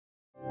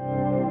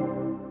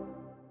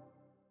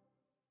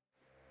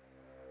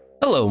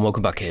Hello and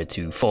welcome back here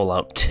to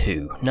Fallout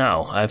 2.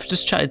 Now, I've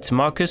just chatted to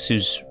Marcus,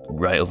 who's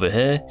right over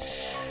here,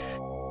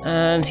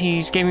 and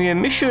he's gave me a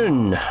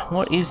mission.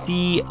 What is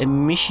the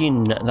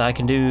mission that I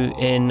can do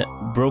in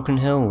Broken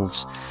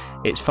Hills?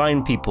 It's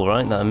find people,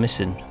 right, that are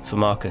missing for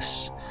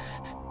Marcus.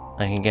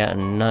 I can get a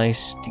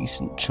nice,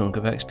 decent chunk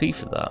of XP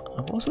for that.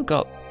 I've also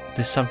got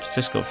this San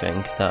Francisco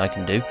thing that I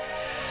can do.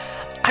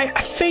 I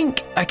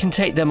think I can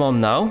take them on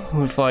now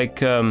with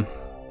like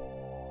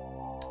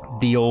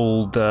the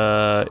old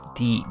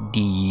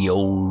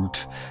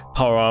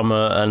power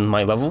armor and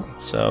my level,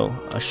 so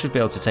I should be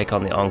able to take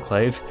on the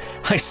Enclave.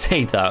 I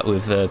say that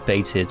with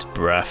bated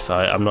breath.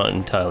 I'm not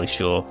entirely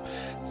sure.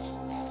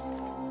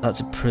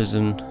 That's a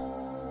prison.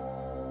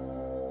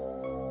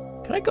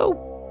 Can I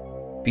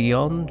go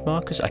beyond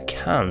Marcus? I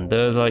can.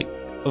 There's like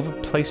other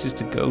places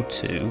to go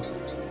to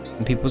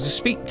and people to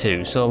speak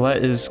to, so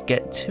let us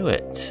get to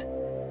it.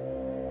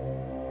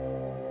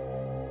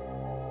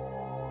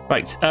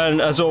 Right,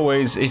 and as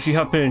always, if you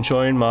have been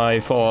enjoying my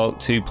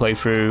Fallout 2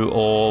 playthrough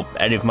or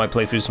any of my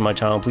playthroughs on my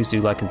channel, please do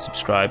like and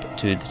subscribe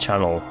to the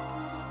channel.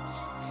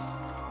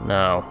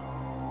 Now,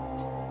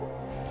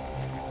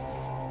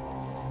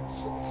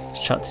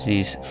 let's chat to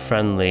these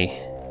friendly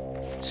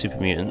super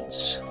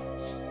mutants.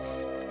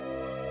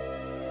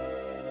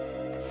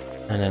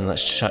 And then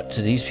let's chat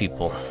to these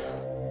people.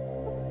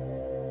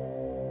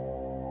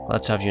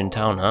 Glad to have you in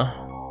town, huh?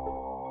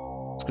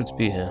 It's good to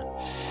be here.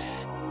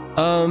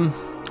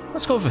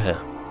 Let's go over here.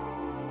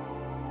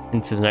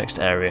 Into the next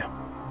area.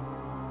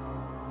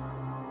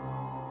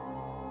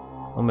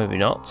 Or maybe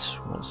not.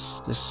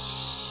 What's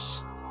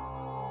this?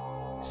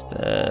 Is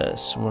there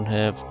someone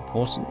here of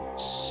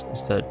importance?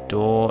 Is there a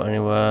door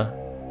anywhere?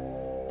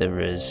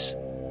 There is.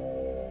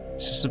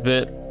 It's just a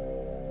bit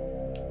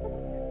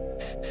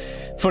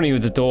funny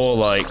with the door,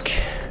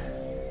 like.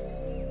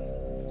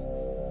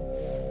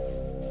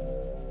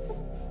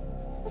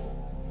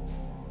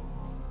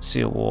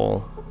 See a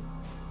wall.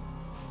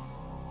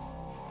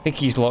 I think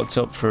he's locked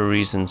up for a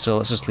reason, so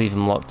let's just leave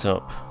him locked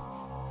up.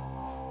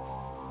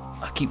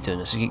 I keep doing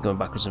this, I keep going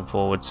backwards and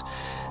forwards.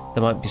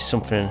 There might be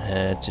something in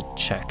here to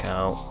check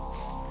out.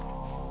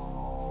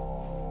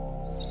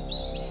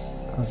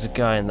 There's a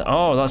guy in there.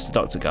 Oh, that's the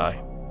doctor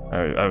guy. I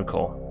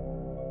recall.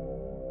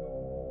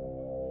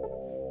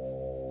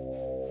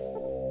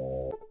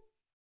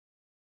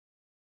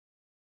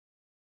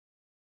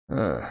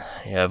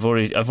 Yeah, I've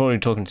already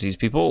talking to these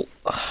people.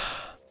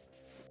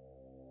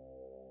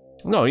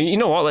 No, you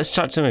know what? Let's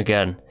chat to him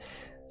again.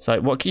 It's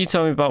like, what can you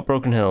tell me about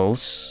Broken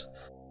Hills?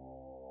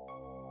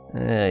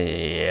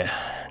 Yeah,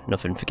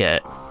 nothing. Forget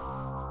it.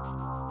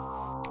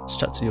 Let's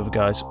chat to the other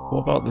guys.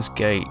 What about this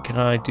gate? Can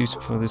I do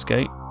something with this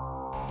gate?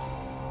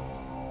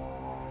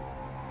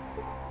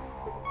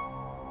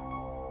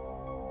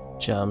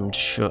 Jammed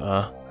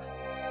shutter.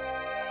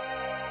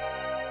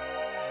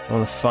 I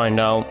want to find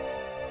out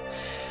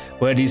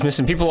where these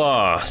missing people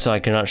are, so I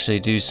can actually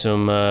do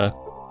some.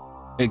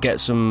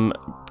 Get some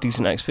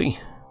decent XP.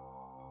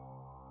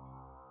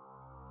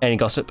 Any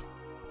gossip?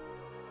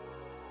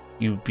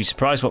 You'd be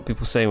surprised what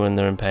people say when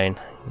they're in pain.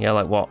 Yeah,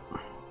 like what?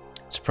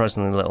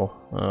 Surprisingly little.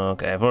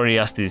 Okay, I've already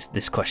asked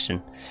this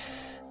question.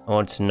 I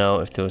wanted to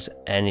know if there was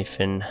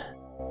anything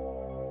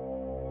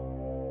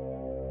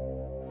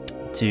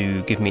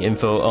to give me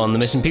info on the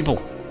missing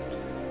people.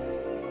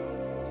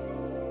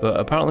 But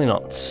apparently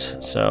not.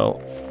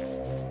 So,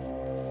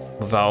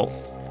 without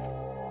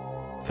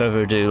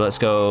further ado, let's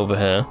go over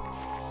here.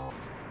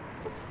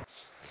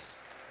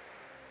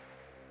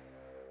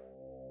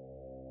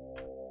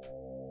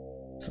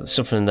 So there's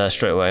something in there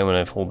straight away when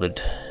I've when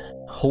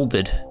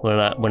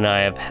I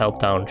have held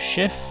down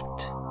shift.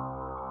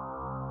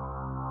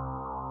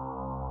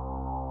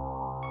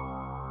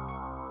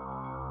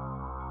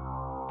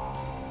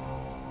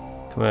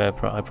 Come here,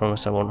 I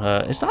promise I want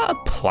her. Is that a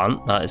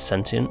plant that is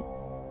sentient?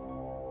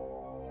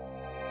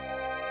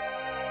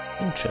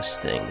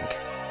 Interesting.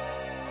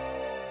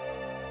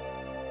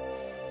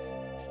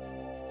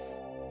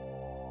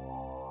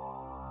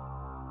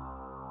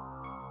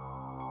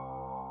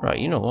 Right,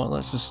 you know what,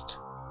 let's just...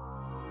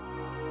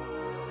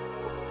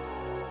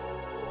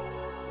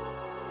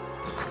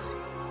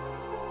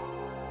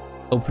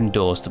 open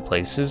doors to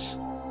places.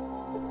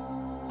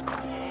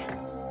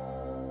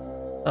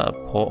 A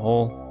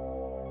porthole.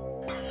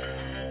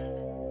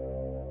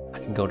 I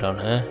can go down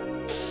here.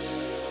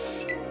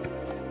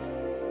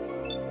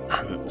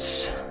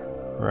 Ants.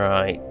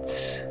 Right.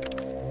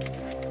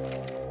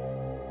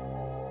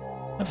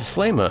 I have a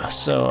flamer,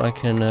 so I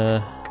can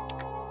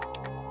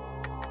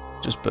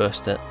just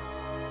burst it.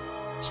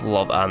 It's a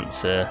lot of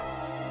ants here.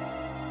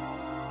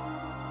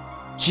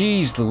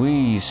 Jeez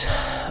Louise.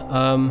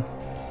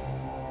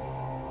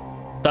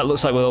 That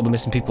looks like where all the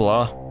missing people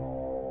are.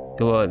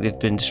 They look like they've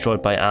been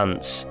destroyed by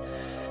ants.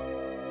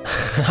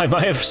 I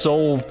might have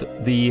solved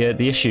the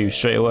issue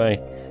straight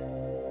away.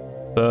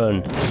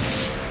 Burn.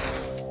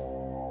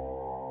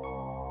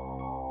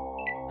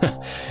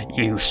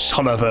 You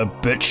son of a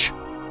bitch.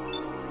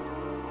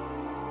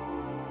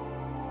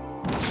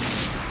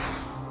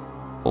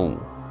 Oh.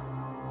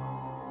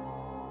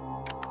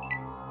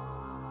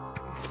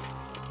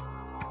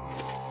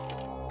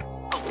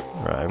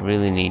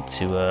 really need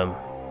to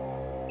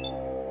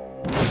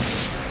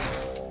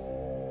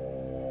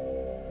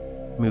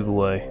move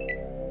away.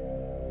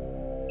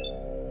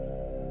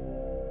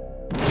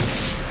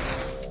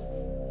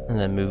 And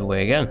then move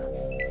away again.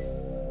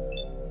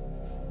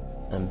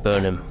 And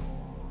burn him.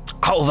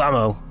 Out of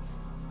ammo!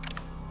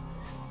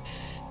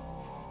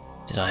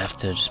 Did I have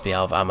to just be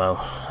out of ammo?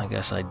 I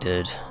guess I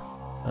did.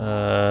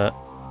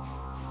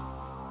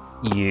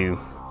 You.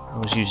 I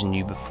was using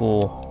you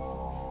before.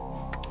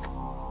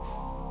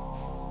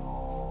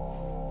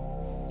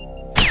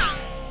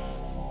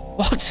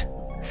 What?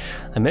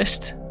 I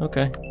missed?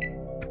 Okay.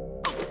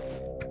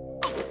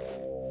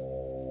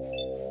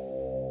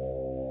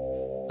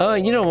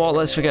 You know what?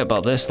 Let's forget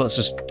about this. Let's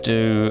just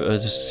do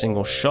just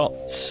single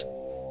shots.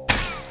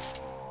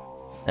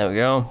 There we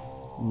go.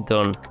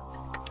 Done.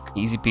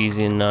 Easy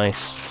peasy and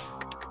nice.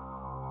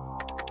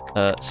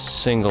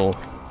 Single.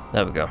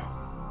 There we go.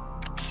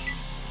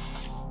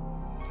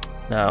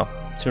 Now,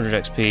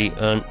 200 XP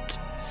earned.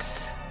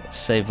 Let's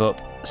save up.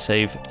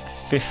 Save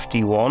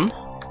 51.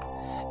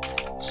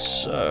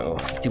 So,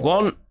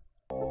 51.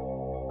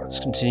 Let's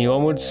continue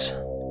onwards.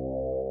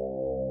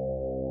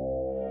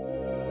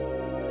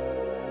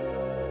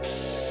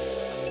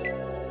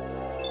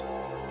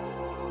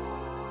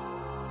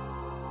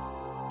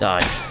 Die.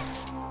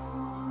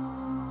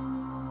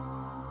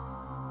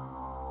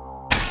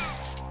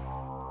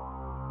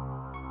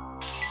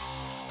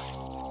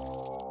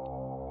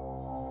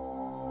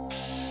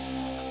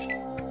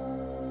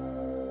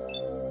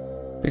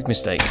 Big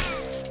mistake.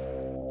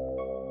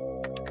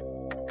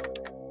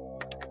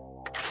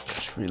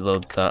 Just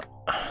reload that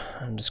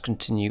and just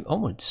continue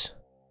onwards.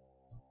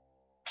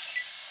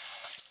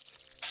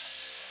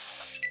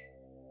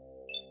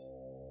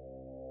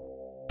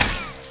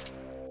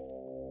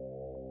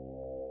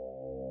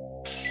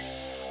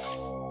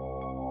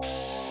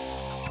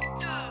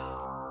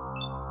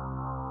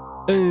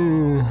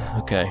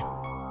 Okay.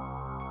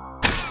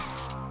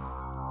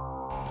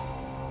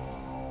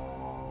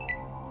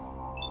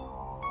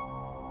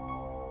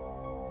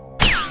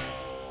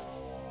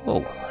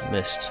 Oh, I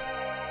missed.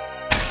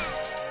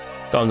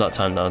 Got him that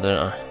time though, didn't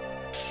I?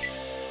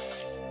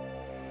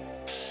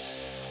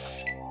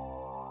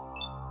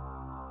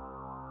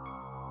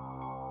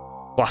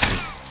 Blast him.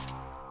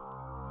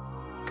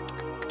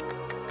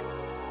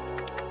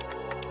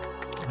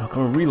 I'm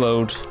gonna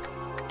reload.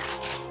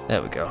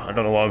 There we go. I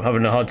don't know why I'm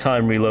having a hard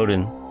time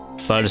reloading.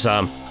 But I just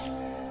am.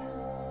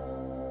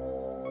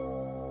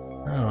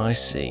 Oh, I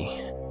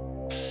see.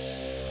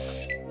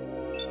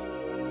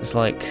 It's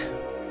like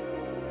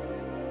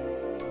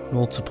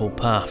multiple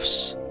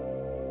paths.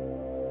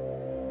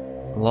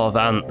 A lot of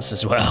ants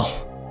as well.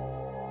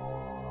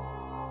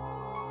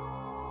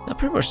 They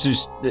pretty much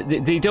just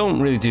they don't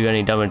really do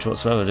any damage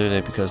whatsoever, do they?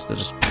 Because they're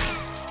just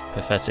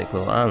pathetic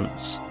little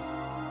ants.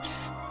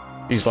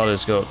 These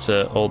ladders go up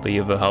to all the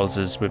other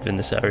houses within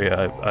this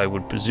area, I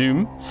would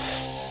presume.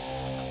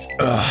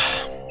 Die.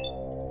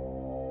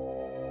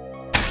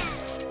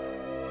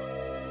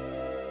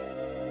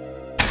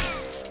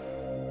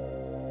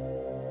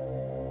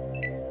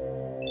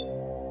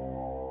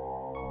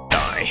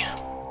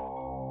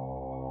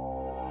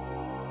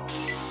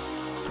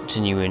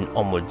 Continuing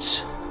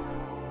onwards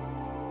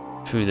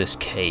through this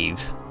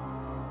cave.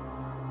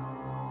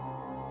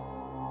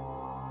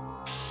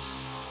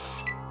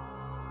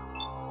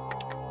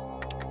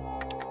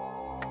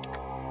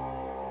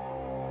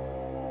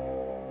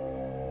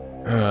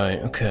 Right,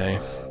 okay.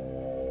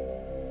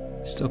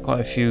 Still quite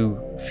a few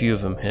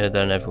of them here,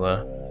 there and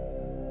everywhere.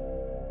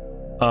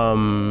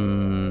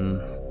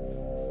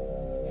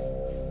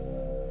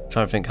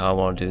 Trying to think how I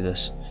want to do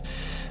this.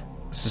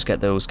 Let's just get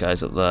those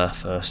guys up there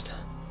first.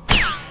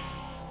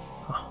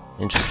 Oh,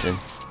 interesting.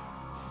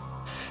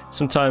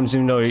 Sometimes,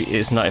 even though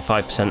it's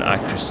 95%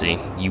 accuracy,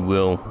 you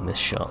will miss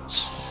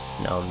shots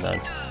now and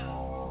then.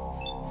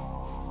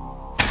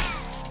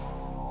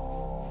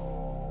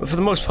 But for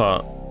the most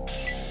part,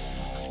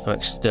 I'm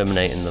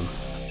exterminating them.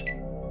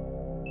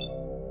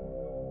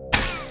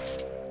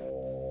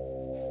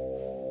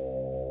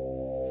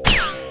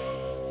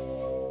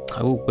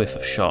 I will whiff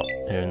a shot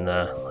here and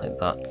there, like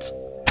that.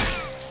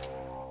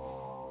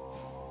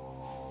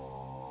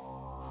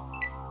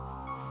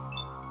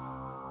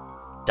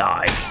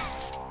 Die.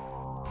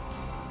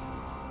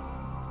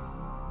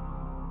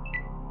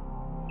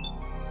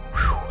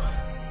 Whew.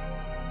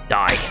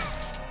 Die.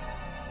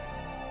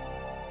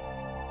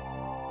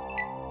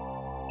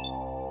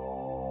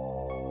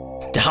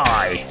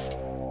 Die!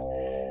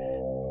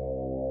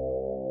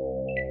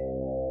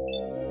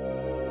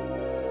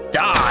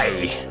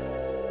 Die!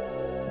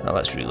 Now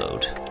let's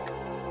reload.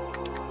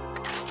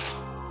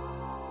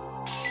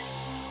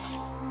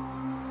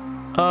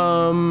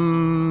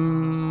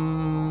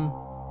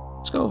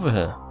 Let's go over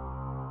here.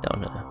 Down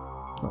here.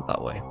 Not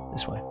that way.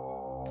 This way.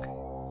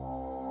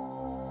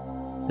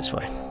 This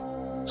way.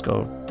 Let's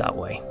go that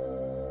way.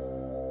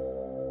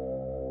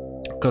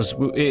 Because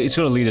it's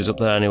going to lead us up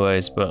there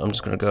anyways, but I'm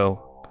just going to go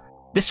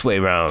this way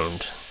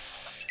round.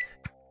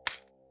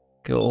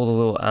 Get all the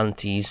little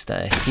anties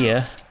that are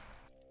here.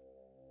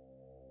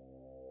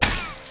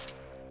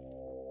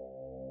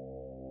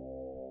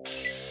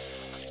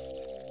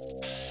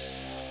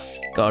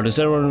 God, does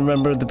anyone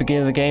remember at the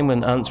beginning of the game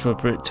when ants were a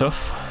bit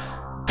tough?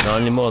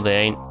 Not anymore, they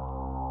ain't.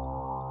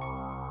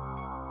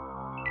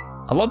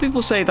 A lot of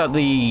people say that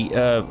the,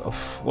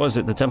 what is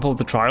it, the Temple of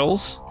the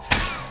Trials?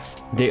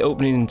 The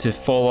opening to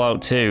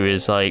Fallout 2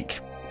 is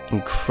like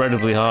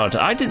incredibly hard.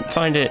 I didn't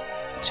find it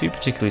too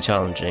particularly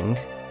challenging.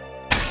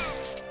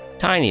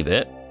 Tiny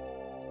bit.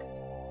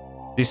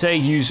 They say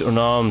use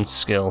unarmed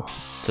skill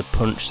to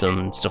punch them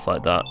and stuff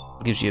like that.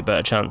 It gives you a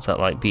better chance at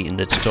like beating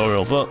the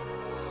tutorial, but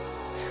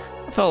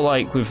I felt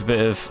like with a bit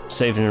of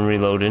saving and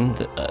reloading,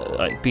 that,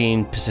 like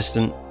being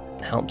persistent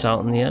helped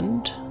out in the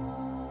end.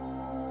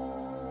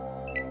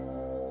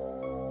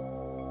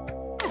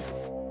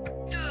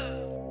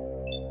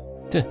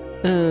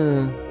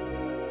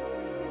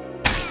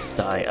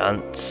 Die,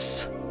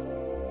 ants.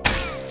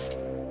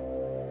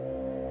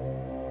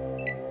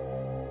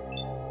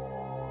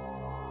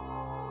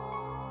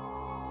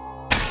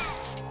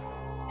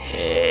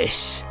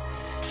 Yes.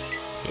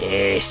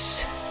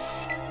 Yes.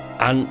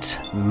 Ant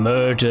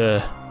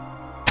murder.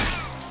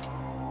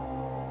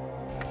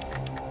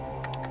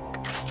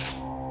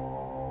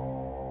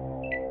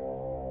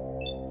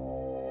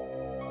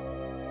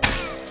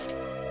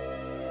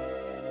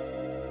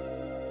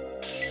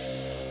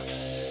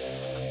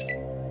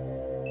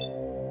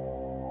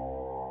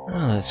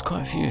 Oh, there's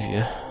quite a few of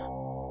you.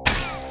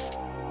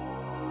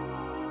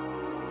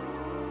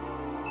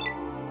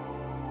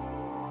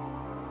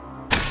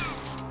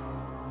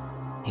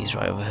 He's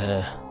right over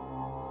here.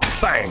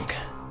 Bang!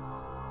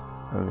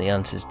 And the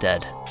ant is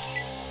dead.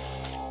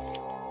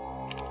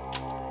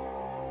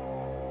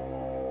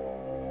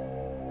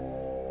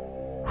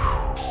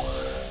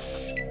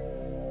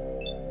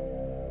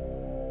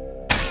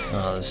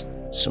 Oh, there's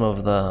some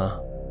over there.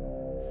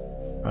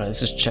 Right, let's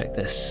just check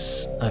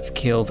this. I've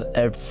killed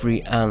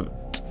every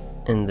ant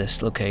in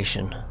this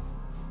location.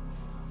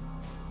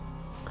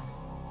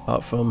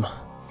 Apart from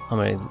how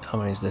many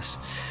is this?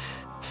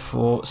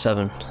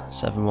 7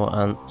 more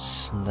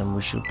ants, and then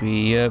we should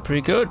be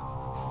pretty good.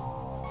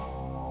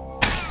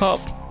 Pop.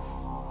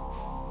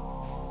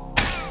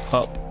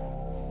 Pop.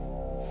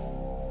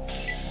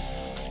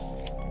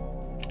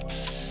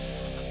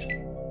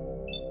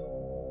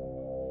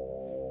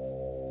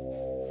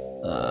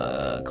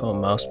 Come on,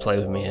 mouse, play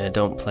with me here.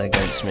 Don't play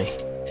against me.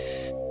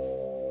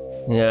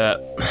 Yeah,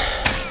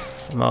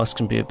 the mouse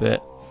can be a bit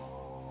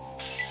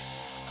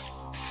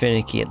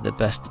finicky at the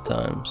best of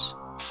times.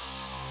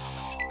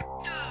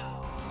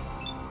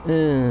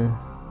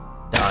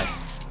 Die.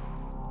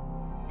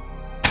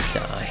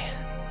 Die.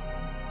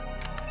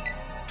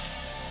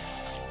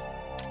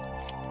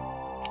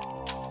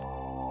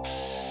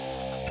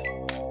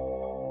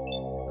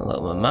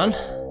 Hello, my man.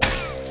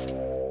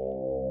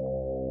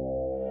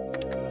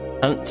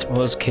 Ant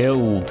was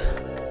killed.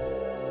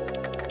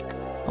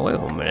 Oh, wait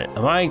 1 minute.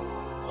 Am I?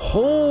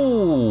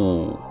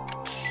 Oh!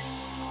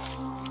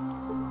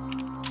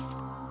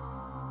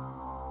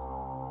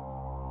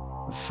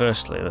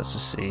 Firstly, let's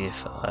just see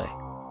if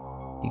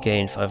you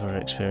gain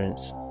 500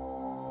 experience.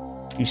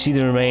 You see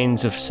the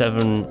remains of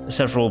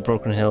several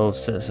Broken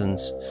Hills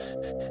citizens.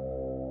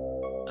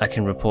 I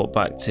can report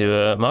back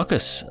to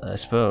Marcus, I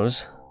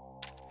suppose.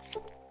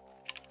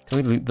 Can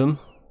we loot them?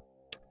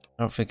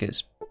 I don't think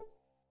it's...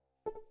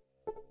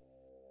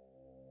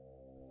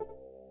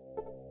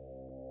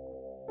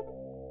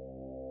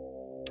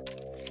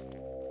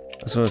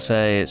 I was going to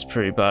say it's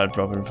pretty bad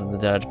robbing from the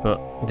dead,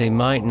 but they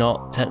might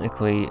not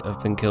technically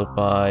have been killed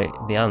by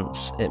the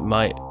ants. It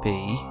might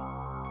be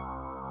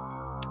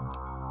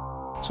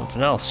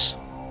something else.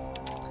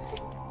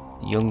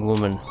 A young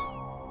woman.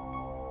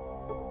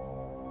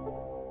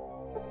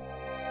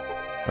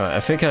 Right, I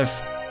think I've...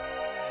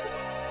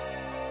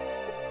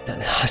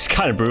 That's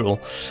kind of brutal.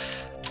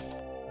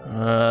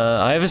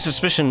 I have a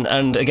suspicion,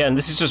 and again,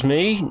 this is just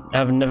me.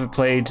 I've never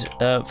played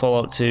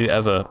Fallout 2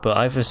 ever, but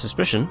I have a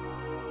suspicion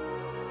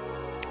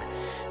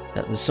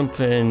that there's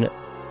something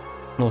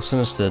more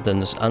sinister than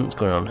this ants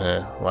going on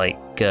here. Like,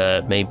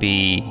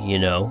 maybe, you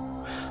know,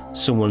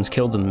 someone's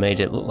killed them and made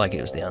it look like it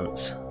was the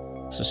ants.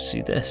 Let's just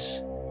see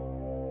this.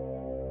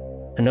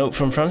 A note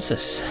from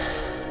Francis.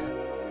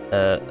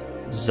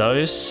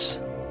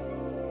 Zeus.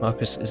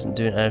 Marcus isn't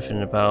doing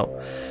anything about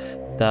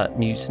that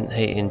mutant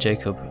hating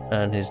Jacob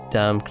and his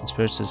damn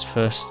conspirators.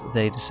 First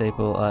they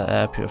disable our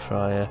air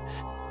purifier,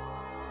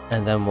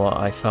 and then what?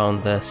 I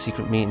found their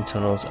secret meeting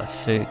tunnels. I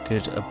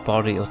figured a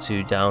body or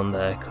two down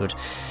there could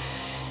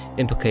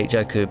implicate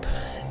Jacob.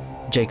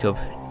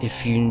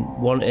 If you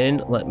want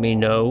in, let me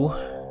know.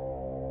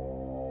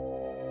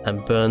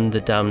 And burn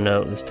the damn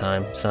note this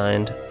time.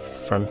 Signed,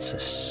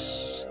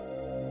 Francis.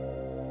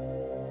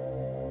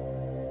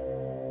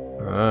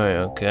 Right,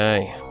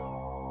 okay.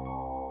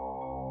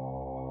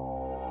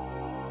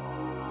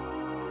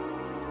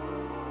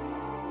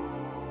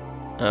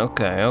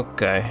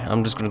 Okay.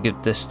 I'm just gonna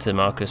give this to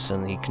Marcus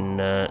and he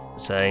can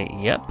say,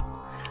 yep,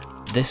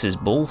 this is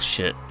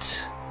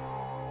bullshit.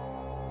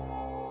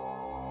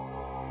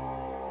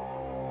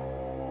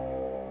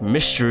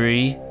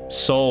 Mystery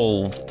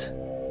solved.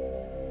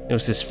 It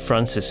was this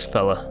Francis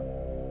fella.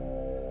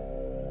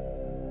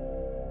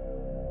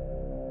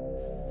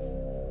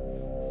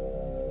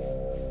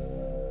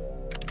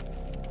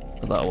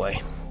 Put that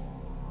away.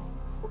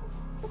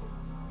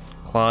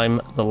 Climb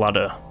the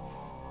ladder.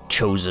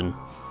 Chosen.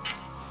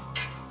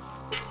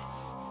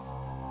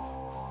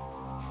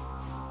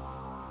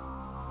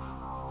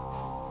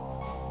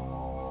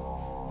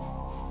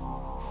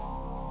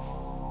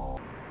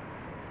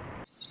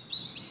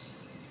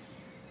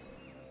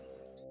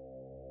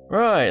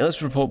 Right,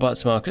 let's report back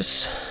to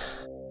Marcus,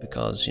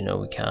 because, you know,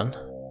 we can.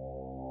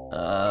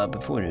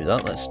 Before we do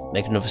that, let's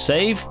make another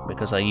save,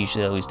 because I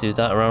usually always do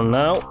that around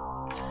now.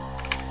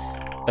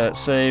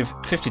 Save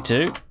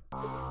 52.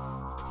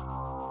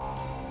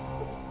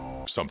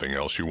 Something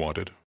else you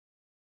wanted?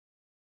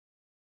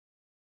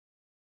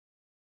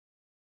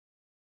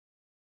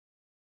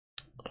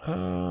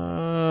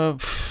 I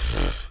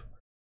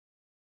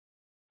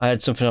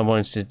had something I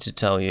wanted to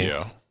tell you.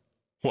 Yeah?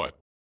 What?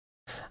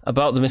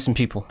 About the missing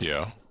people.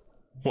 Yeah?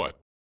 What?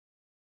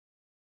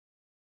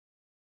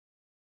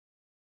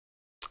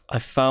 I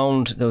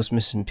found those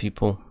missing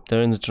people.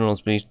 They're in the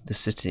tunnels beneath the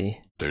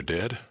city. They're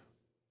dead?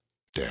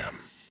 Damn.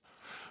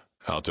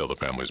 I'll tell the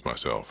families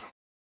myself.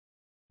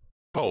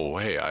 Oh,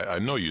 hey, I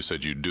know you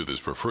said you'd do this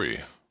for free,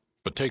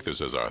 but take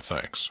this as our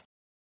thanks.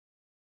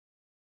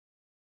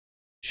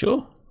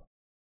 Sure.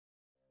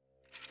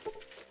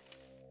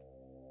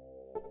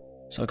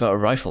 So I got a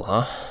rifle,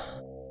 huh?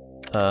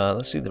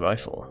 Let's see the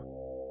rifle.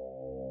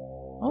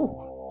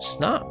 Oh,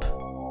 snap.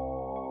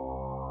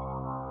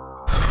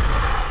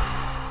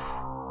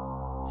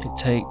 It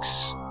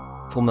takes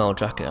full metal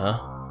jacket, huh?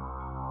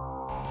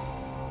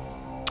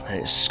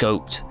 And it's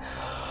scoped.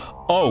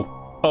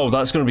 Oh,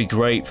 that's gonna be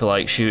great for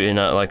like shooting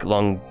at like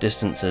long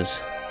distances.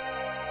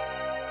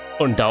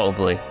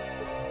 Undoubtedly.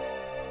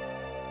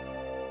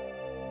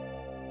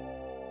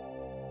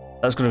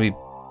 That's gonna be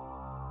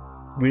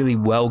really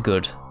well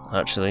good,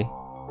 actually.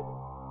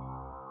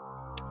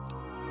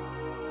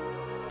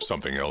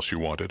 Something else you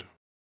wanted?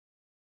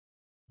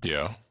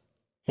 Yeah?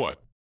 What?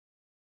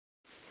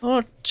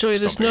 I'll show you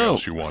this Something note.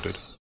 else you wanted?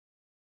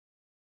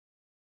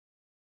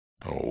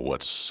 Oh,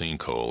 what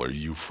sinkhole are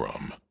you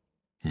from?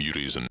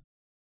 Muties and...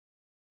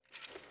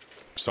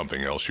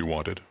 Something else you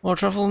wanted? Want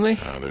to travel with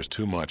me? There's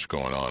too much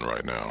going on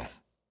right now.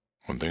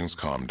 When things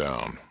calm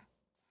down,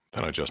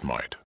 then I just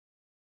might.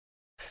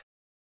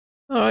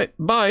 Alright,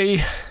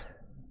 bye.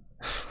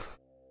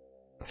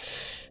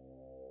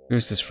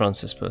 Who's this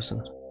Francis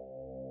person?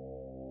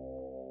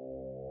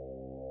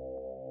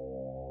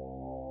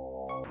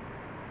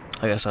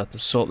 I guess I have to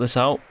sort this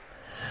out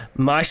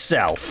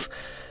myself.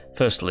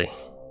 Firstly,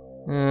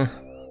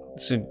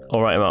 it's an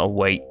alright amount of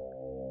weight.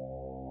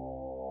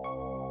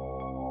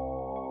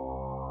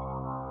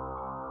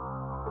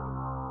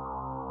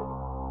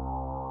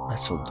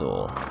 Metal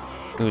door.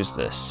 Who is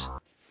this?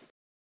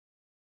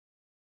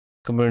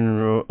 Come in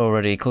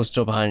already. Close the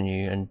door behind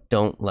you and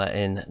don't let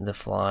in the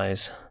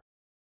flies.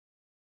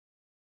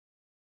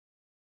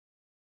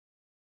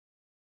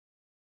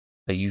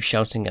 Are you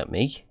shouting at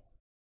me?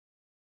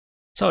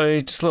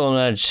 Sorry, just a little on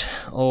edge.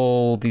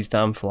 All these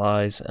damn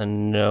flies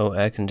and no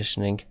air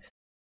conditioning.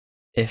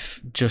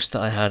 If just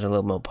I had a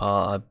little more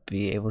power, I'd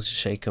be able to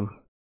shake them.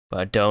 But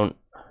I don't.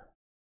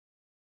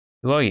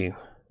 Who are you?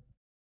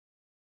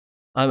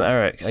 I'm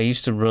Eric. I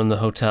used to run the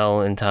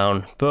hotel in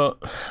town, but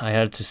I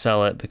had to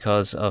sell it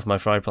because of my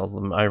fry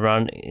problem. I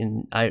ran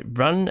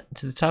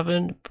to the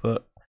tavern,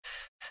 but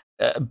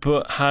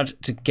had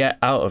to get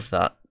out of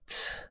that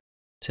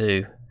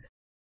too.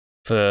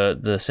 For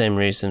the same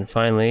reason.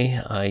 Finally,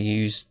 I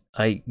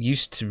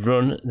used to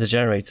run the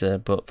generator,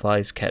 but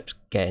flies kept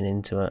getting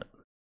into it.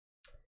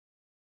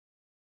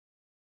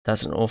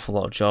 That's an awful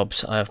lot of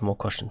jobs. I have more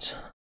questions.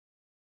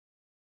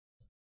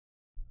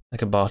 I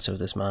can barter with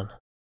this man.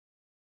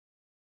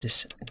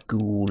 This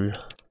ghoul.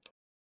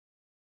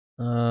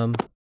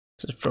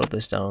 Just throw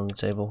this down on the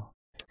table.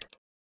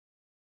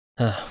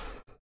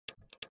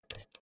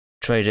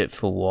 Trade it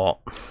for what?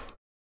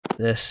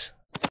 This.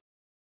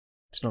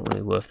 It's not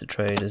really worth the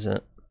trade, is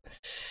it?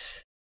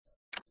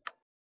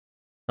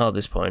 Not at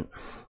this point.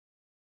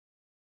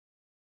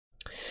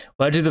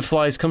 Where do the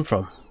flies come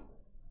from?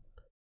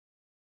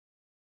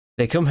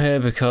 They come here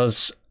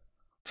because,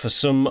 for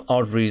some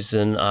odd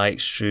reason, I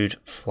extrude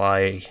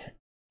fly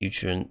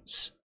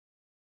nutrients.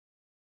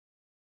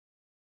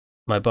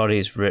 My body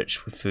is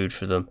rich with food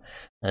for them,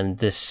 and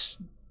this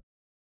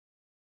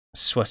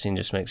sweating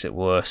just makes it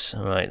worse.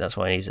 Alright, that's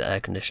why I need an air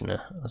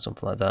conditioner or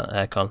something like that,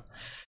 aircon.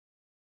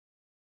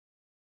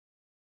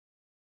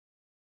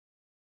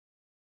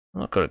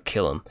 I'm not gonna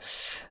kill him.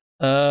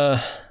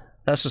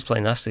 That's just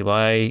plain nasty.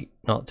 Why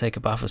not take a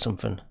bath or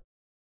something?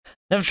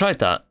 Never tried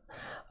that.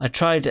 I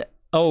tried.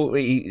 Oh,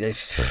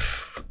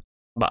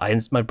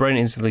 my brain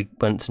instantly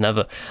went to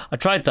never. I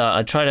tried that.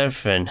 I tried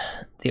everything.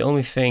 The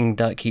only thing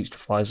that keeps the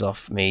flies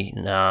off me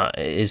now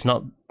is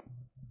not.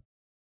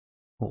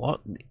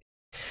 What? The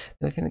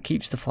only thing that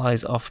keeps the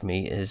flies off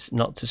me is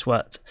not to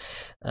sweat.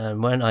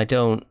 And when I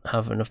don't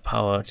have enough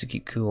power to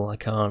keep cool, I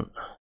can't.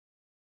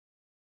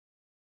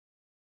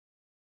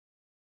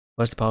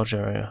 Where's the power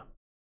generator?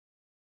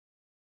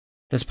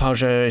 There's a power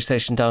generator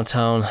station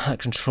downtown that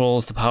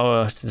controls the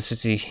power to the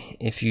city.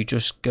 If you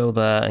just go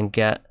there and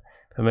get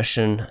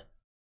permission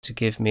to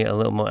give me a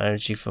little more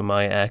energy for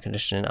my air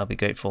conditioning, I'll be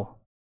grateful.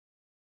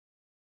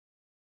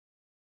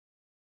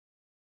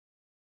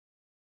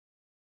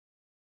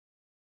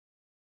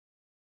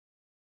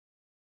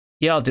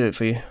 Yeah, I'll do it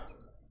for you.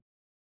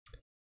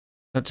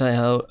 I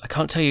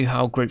can't tell you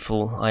how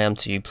grateful I am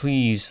to you.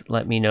 Please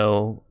let me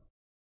know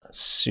as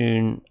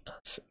soon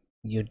as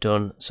you're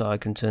done so I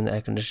can turn the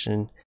air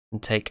conditioning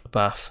and take a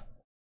bath.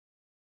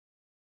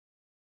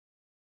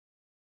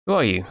 Who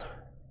are you?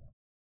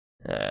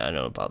 I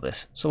know about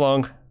this. So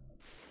long.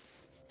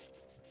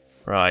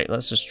 Right,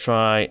 let's just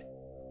try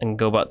and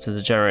go back to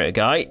the generator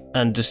guy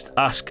and just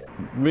ask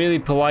really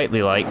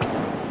politely, like,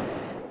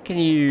 can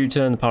you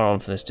turn the power on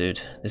for this dude?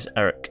 This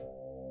Eric.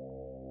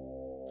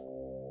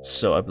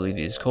 So I believe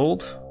he's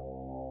called.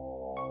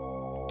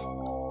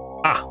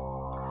 Ah!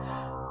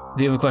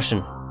 The other question.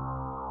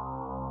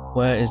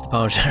 Where is the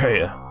power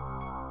generator?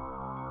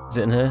 Is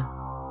it in here?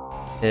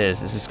 It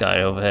is. It's this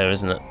guy over here,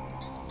 isn't it?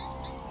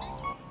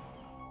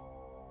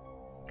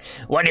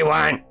 What do you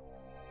want?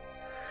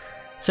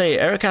 Say,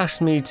 Eric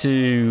asked me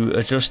to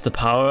adjust the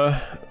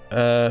power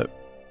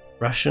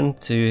ration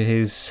to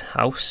his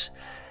house.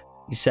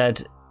 He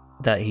said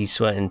that he's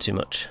sweating too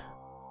much.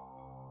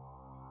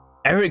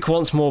 Eric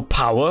wants more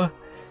power?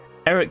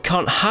 Eric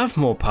can't have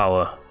more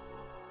power.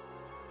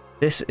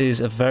 This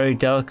is a very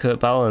delicate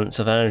balance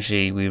of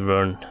energy we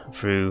run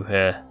through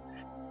here.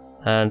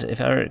 And if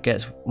Eric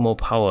gets more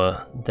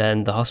power,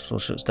 then the hospital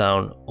shuts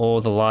down,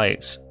 or the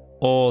lights,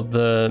 or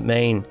the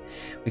main.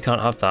 We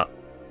can't have that.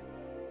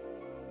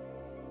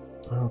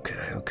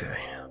 Okay.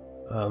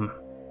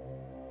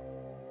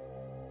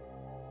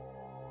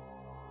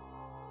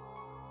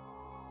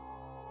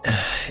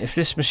 If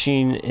this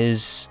machine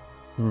is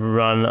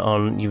run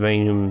on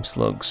uranium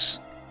slugs,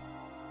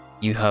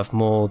 you have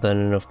more than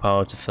enough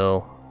power to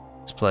fill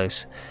this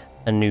place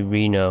and New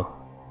Reno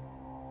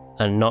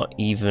and not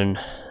even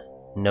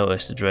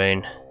notice the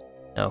drain.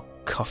 Now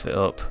cough it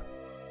up.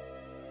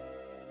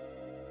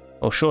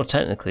 Well, sure,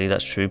 technically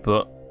that's true,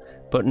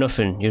 but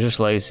nothing. You're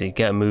just lazy.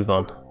 Get a move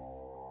on.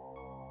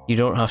 You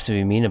don't have to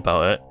be mean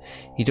about it.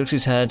 He ducks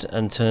his head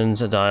and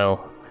turns a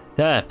dial.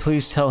 There,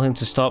 please tell him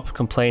to stop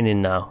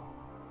complaining now.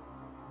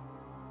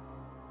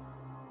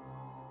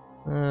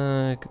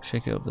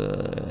 Shake it up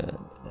the...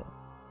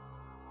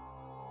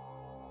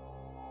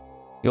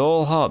 You're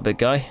all heart, big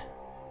guy.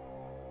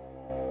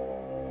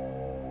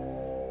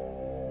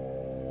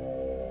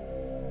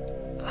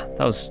 That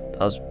was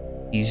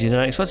easier than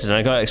I expected, and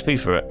I got XP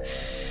for it.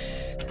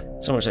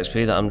 So much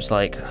XP that I'm just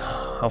like,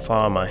 how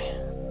far am I?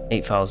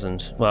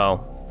 8,000.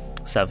 Well,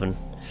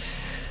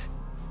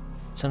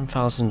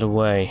 7,000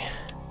 away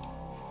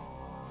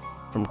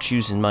from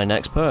choosing my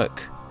next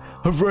perk.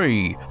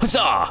 Hooray!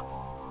 Huzzah!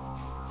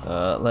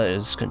 Let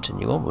us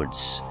continue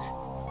onwards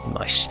in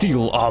my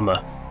steel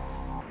armor.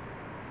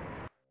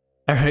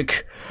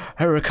 Eric,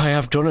 I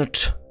have done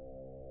it.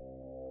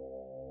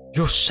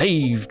 You're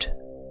saved.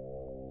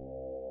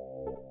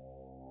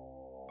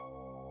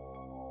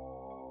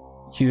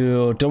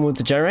 You're done with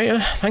the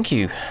generator? Thank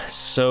you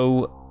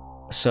so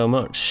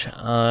much.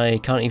 I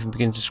can't even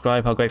begin to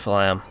describe how grateful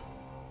I am.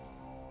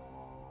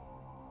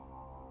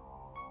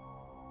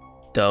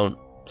 Don't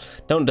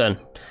then.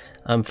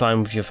 I'm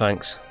fine with your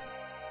thanks.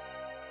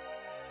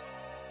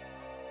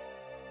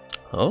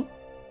 Oh?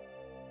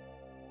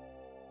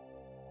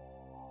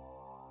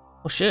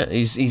 Oh shit,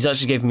 he's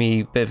actually gave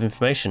me a bit of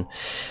information.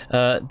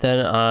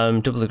 Then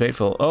I'm doubly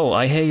grateful. Oh,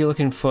 I hear you're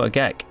looking for a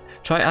GECK.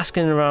 Try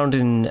asking around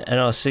in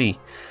NRC.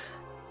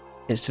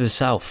 It's to the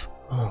south.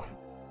 Oh,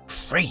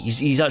 great.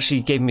 He's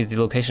actually gave me the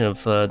location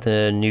of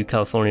the New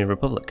California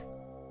Republic.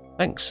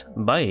 Thanks.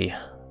 Bye.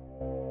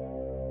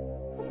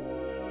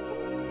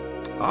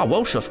 Ah,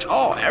 well shuffed.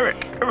 Oh,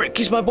 Eric,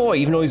 he's my boy.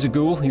 Even though he's a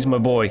ghoul, he's my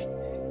boy.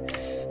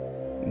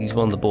 He's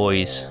one of the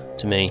boys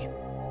to me.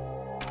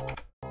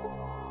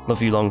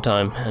 Love you long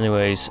time.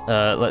 Anyways,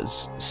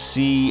 let's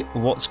see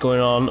what's going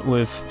on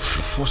with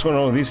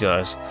these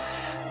guys.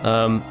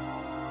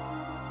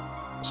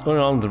 What's going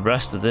on with the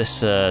rest of this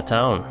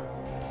town?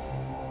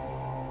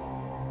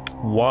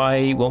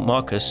 Why won't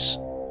Marcus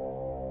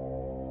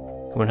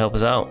come and help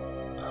us out?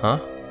 Huh?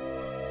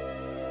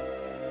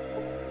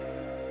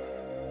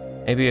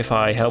 Maybe if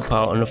I help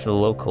out enough of the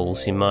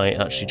locals, he might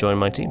actually join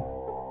my team.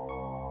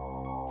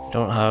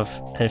 Don't have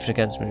anything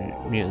against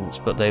mutants,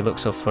 but they look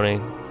so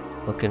funny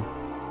looking.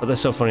 But they're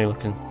so funny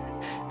looking.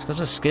 It's because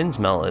their skin's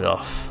melted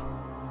off.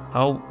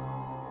 How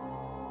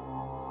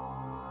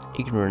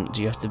ignorant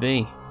do you have to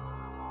be?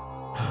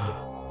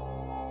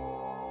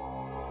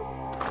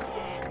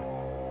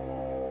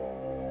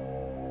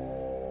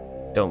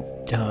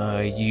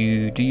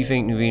 Do you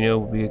think New Reno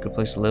would be a good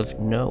place to live?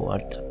 No,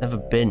 I've never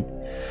been.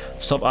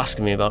 Stop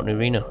asking me about New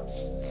Reno.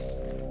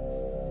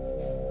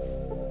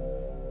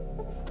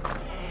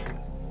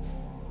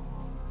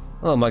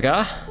 Hello, my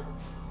guy.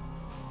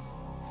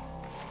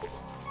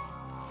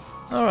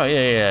 Alright,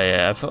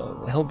 yeah. I've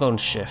held on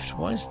shift.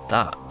 What is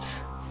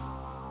that?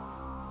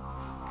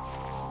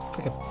 I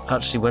think I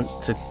actually went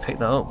to pick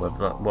that up,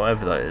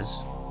 whatever that is.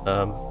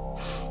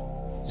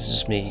 This is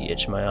just me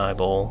itching my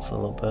eyeball for a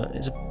little bit.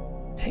 It's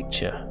a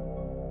picture.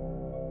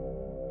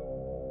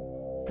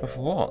 Of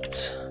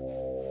what?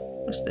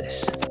 What's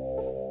this?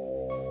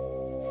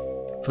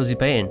 Fuzzy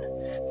painting.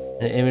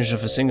 An image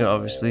of a singer,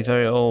 obviously,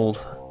 very old.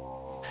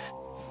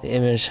 The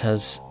image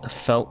has a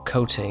felt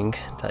coating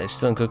that is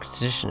still in good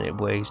condition. It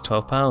weighs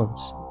 12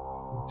 pounds.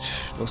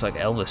 Looks like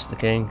Elvis the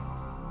King.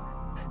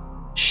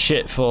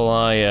 Shitful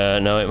eye,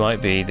 no, it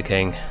might be the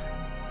King.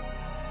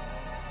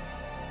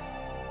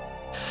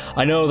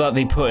 I know that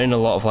they put in a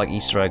lot of like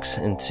Easter eggs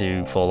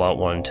into Fallout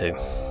 1 and 2.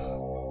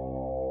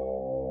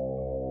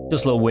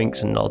 Just little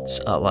winks and nods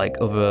at like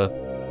other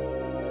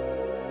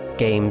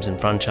games and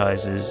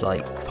franchises,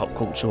 like pop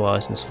culture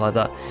wise and stuff like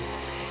that.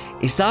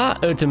 Is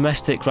that a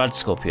domestic rad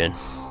scorpion?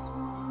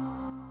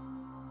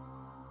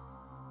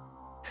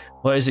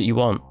 What is it you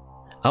want?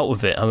 Out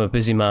with it, I'm a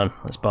busy man.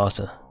 Let's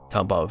barter.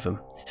 Can't barter with him.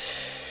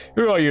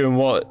 Who are you and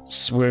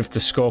what's with the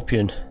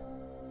scorpion?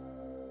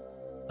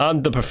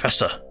 I'm the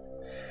professor.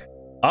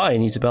 I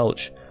need to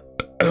belch.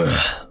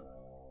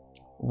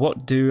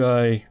 What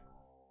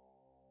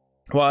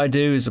I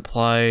do is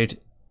applied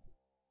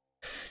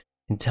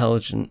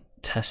intelligent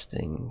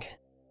testing.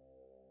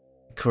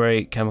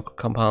 Create chemical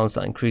compounds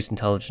that increase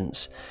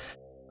intelligence.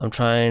 I'm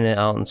trying it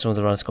out on some of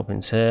the rad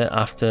scorpions here.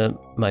 After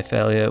my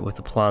failure with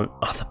the plant.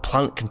 Oh, the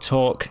plant can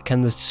talk.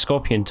 Can the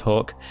scorpion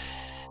talk?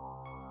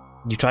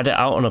 You tried it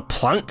out on a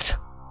plant?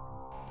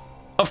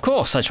 Of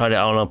course I tried it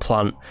out on a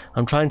plant.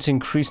 I'm trying to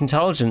increase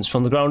intelligence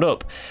from the ground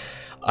up.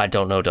 I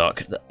don't know,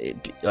 Doc.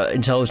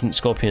 Intelligent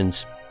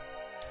scorpions.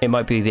 It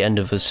might be the end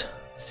of us.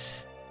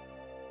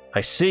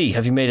 I see.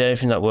 Have you made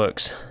anything that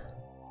works?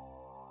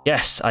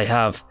 Yes, I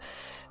have.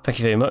 Thank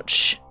you very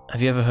much.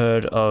 Have you ever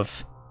heard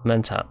of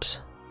Mentaps?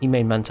 He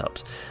made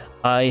Mentaps.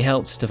 I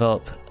helped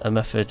develop a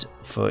method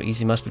for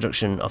easy mass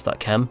production of that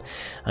chem,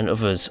 and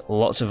others,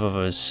 lots of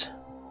others.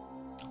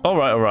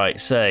 Alright,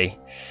 say.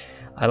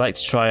 I'd like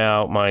to try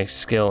out my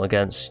skill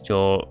against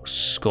your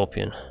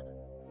scorpion.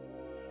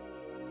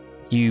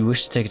 You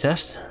wish to take a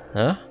test?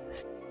 Huh? Do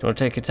you want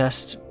to take a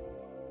test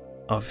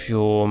of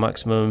your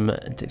maximum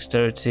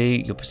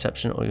dexterity, your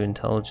perception, or your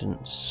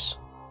intelligence?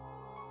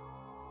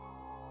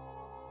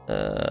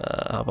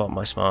 How about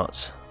my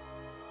smarts?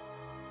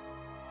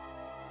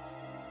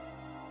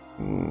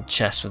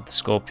 Chess with the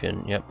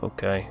scorpion. Yep,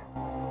 okay.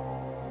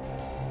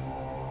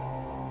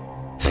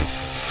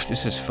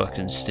 This is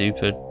fucking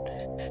stupid.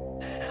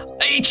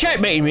 He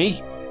checkmated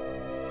me!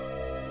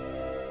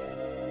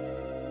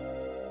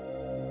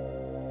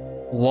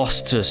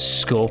 Lost to a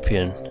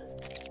scorpion.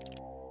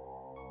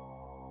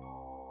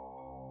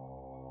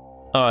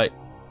 Alright.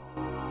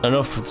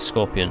 Enough with the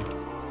scorpion.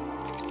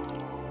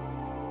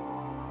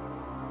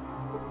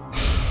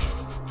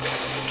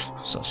 I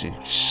was actually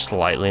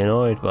slightly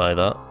annoyed by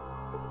that.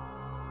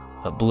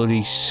 A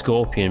bloody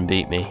scorpion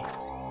beat me.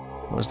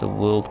 What's the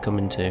world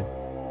coming to?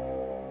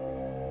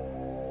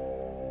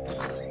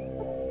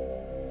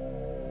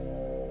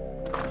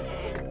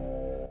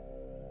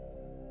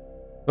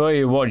 Who are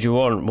you? What do you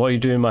want? What are you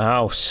doing in my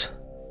house?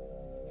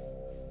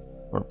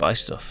 I want to buy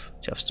stuff.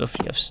 Do you have stuff?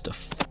 You have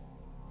stuff.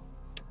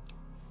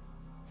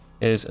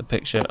 Here's a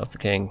picture of the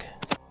king.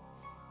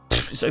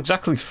 It's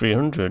exactly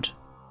 300.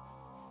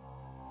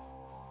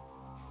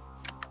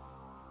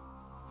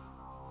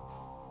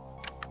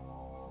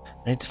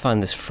 I need to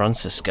find this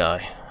Francis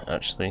guy,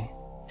 actually.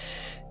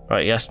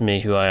 Right, he asked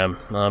me who I am.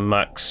 I'm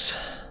Max.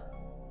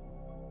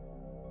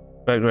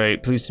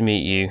 Great, pleased to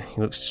meet you.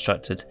 He looks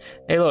distracted.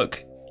 Hey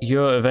look,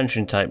 you're a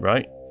venturing type,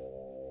 right?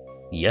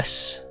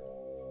 Yes.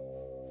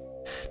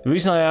 The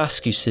reason I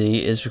ask, you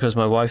see, is because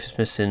my wife is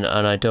missing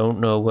and I don't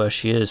know where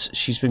she is.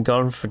 She's been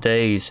gone for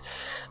days.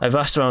 I've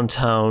asked around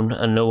town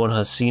and no one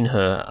has seen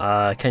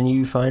her. Can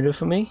you find her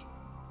for me?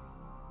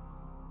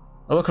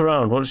 I'll look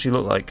around. What does she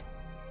look like?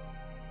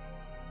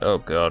 Oh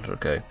god,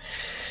 okay.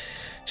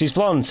 She's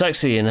blonde,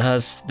 sexy, and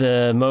has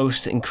the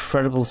most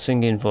incredible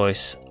singing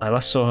voice. I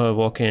last saw her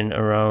walking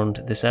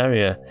around this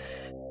area.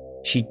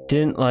 She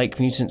didn't like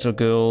mutants or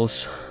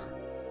girls.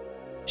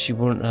 She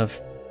wouldn't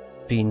have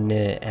been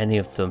near any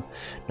of them.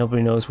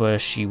 Nobody knows where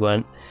she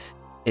went.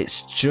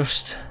 It's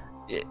just...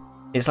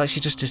 It's like she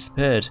just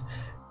disappeared.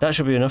 That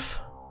should be enough.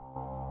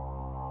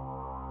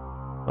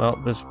 Well,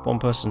 there's one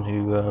person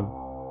who...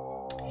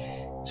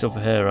 it's over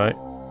here, right?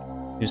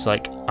 Who's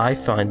like, I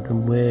find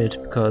them weird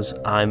because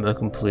I'm a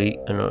complete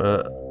and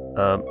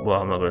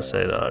well, I'm not going to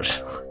say that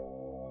actually.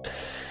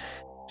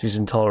 She's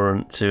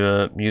intolerant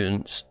to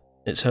mutants.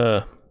 It's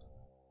her.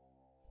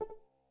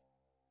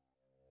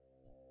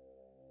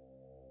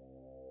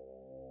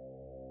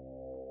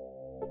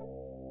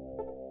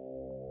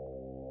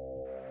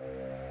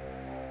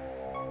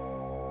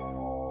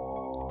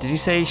 Did he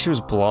say she was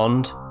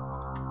blonde?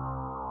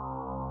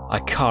 I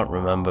can't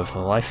remember for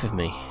the life of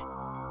me.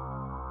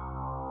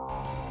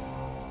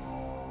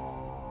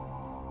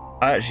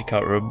 I actually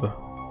can't remember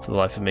for the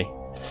life of me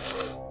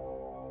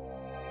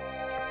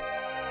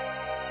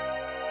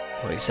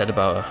what he said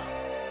about her.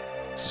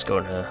 Let's just go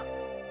in here.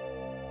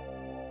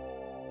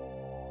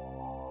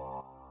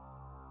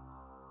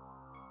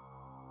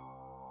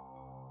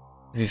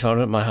 Have you found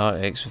her? My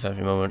heart aches with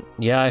every moment.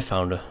 Yeah, I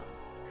found her.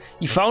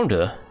 You found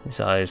her? His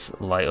eyes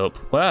light up.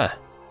 Where?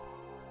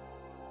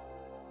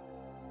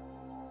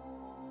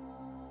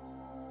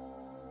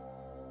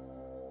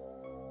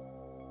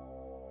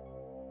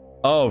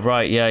 Oh,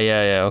 right.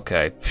 Yeah,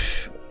 okay.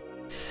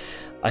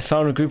 I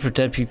found a group of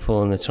dead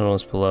people in the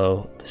tunnels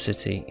below the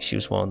city. She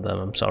was one of them.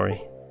 I'm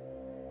sorry.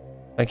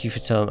 Thank you for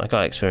telling me. I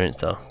got experience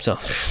though, so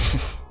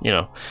you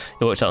know,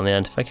 it worked out in the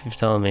end. Thank you for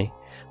telling me.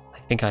 I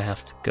think I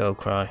have to go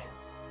cry.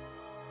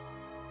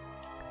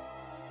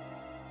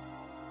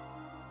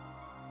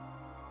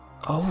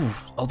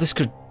 Oh, this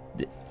could.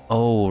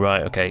 Oh,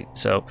 right, okay.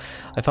 So,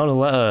 I found a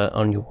letter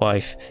on your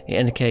wife. It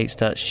indicates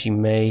that she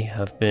may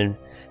have been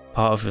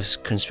part of a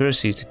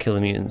conspiracy to kill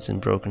the mutants in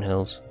Broken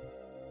Hills.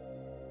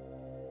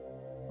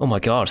 Oh my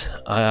god,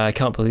 I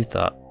can't believe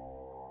that.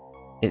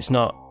 It's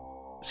not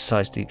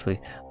sighs deeply.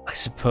 I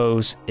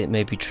suppose it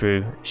may be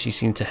true. She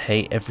seemed to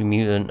hate every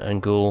mutant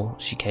and ghoul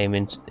she came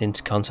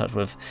into contact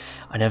with.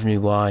 I never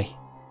knew why.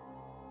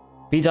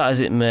 Be that as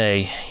it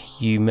may,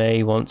 you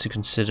may want to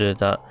consider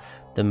that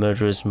the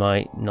murderers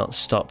might not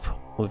stop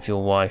with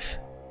your wife.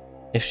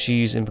 If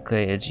she's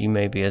implicated, you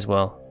may be as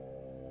well.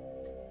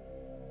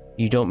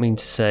 You don't mean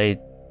to say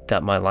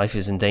that my life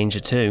is in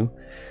danger too?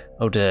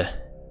 Oh dear.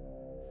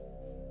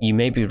 You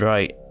may be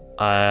right.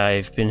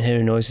 I've been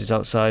hearing noises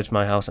outside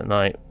my house at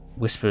night.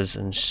 Whispers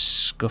and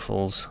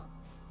scuffles.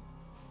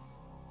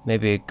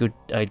 Maybe a good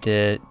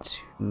idea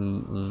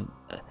to...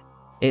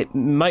 It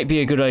might be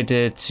a good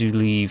idea to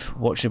leave.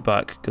 Watch your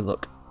back. Good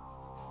luck.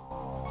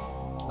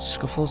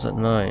 Scuffles at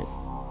night.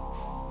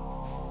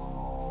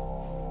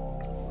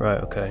 Right,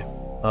 okay.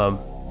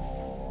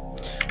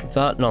 With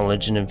that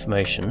knowledge and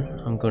information,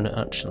 I'm going to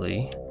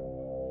actually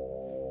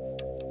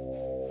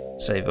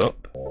save up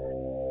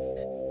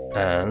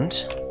and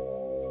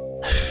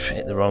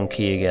hit the wrong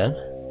key again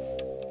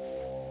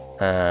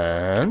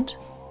and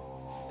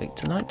pick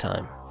to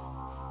nighttime.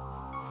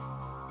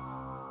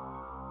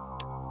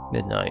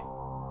 Midnight,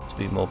 to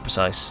be more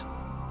precise.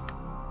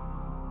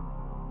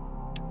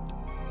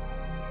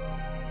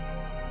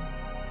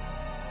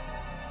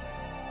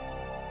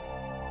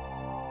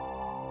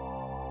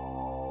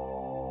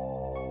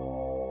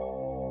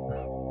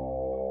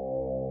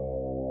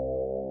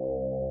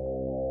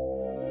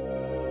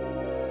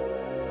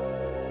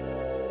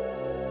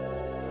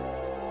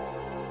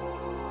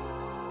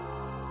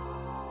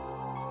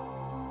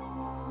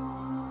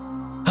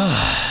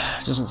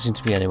 Doesn't seem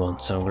to be anyone,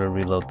 so I'm going to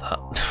reload that.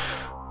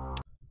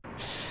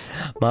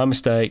 My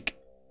mistake.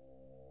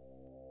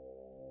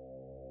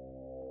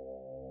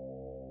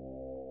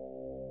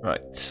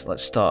 Right,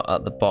 let's start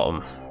at the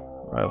bottom,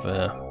 right over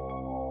here.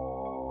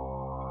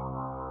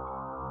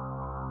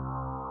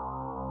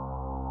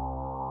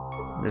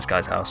 This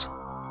guy's house.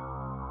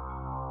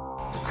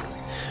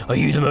 Are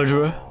you the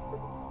murderer?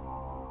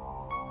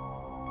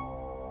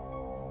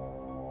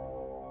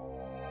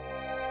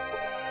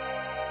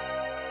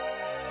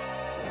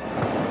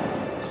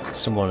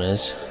 Someone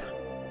is.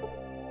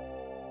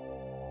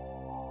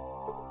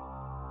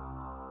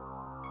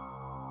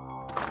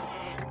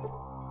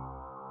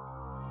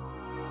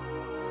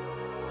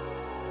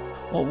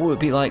 What would it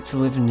be like to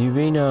live in New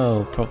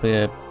Reno? Probably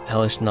a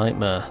hellish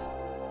nightmare.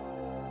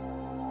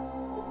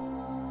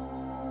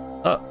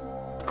 Oh,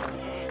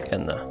 get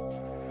in there.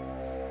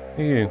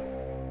 Who are you?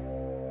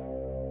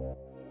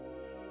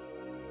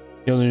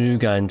 You're the new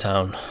guy in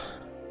town.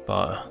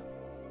 Barter.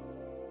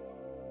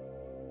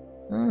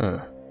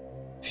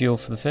 Fuel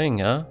for the thing,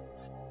 huh?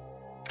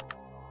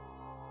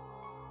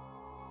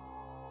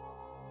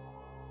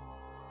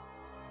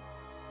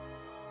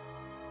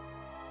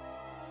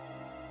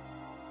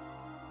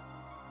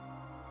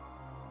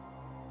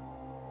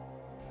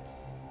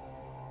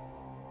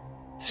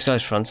 This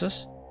guy's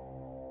Francis?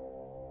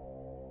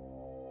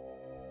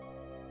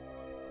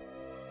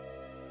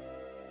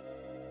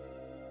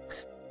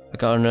 I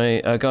got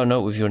a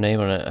note with your name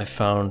on it I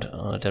found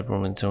on a dead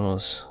Roman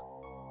tunnels.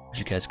 Would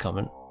you care to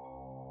comment?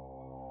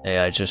 Hey,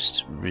 I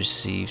just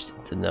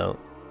received the note.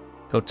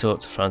 Go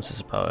talk to Francis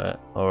about it,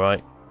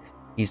 alright?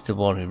 He's the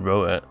one who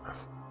wrote it.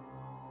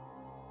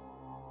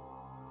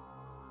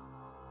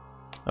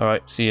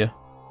 Alright, see ya.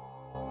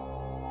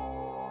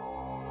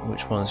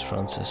 Which one is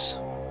Francis?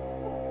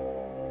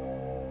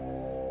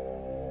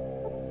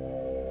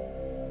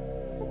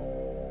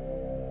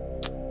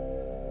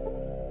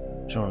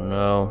 I don't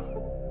know.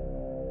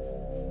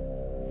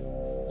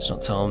 It's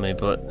not telling me,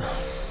 but...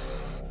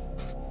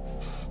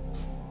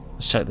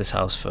 Let's check this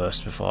house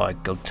first before I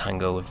go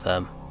tango with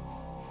them.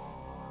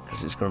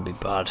 Because it's going to be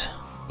bad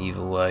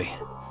either way.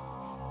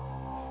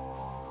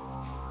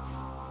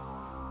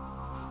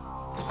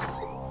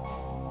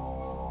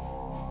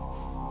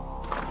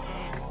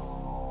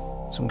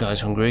 Some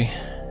guy's hungry.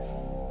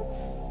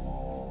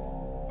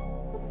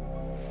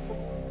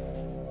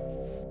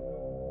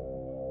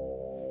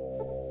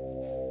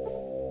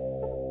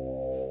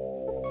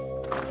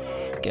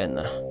 Get in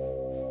there.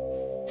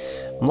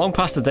 I'm long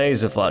past the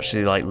days of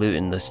actually like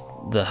looting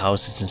the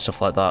houses and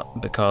stuff like that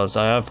because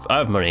I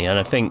have money, and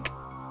I think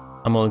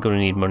I'm only going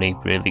to need money,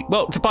 really.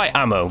 Well, to buy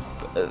ammo,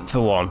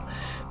 for one.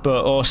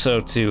 But also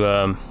to,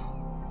 look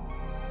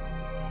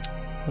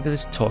at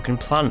this talking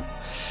plant.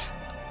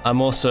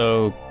 I'm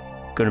also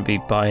going to be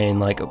buying,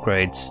 like,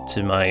 upgrades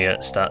to my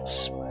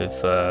stats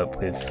with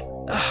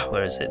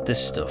where is it? This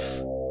stuff.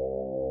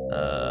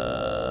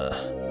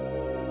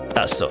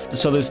 That stuff.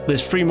 So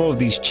there's 3 more of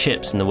these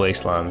chips in the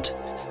wasteland.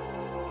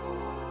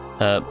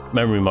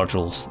 Memory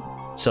modules.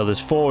 So there's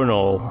 4 in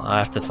all. I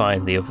have to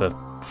find the other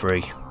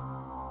 3.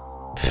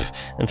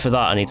 And for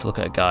that I need to look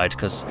at a guide,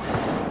 because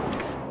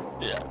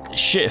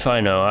shit if I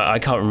know. I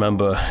can't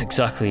remember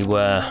exactly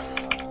where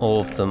all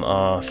of them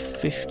are.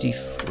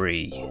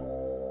 53.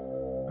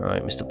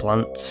 Alright, Mr.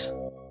 Plant.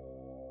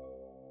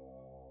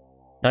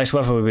 Nice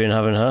weather we've been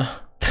having, huh?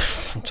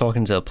 I'm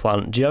talking to a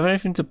plant. Do you have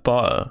anything to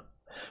barter?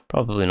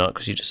 Probably not,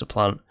 because you're just a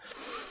plant.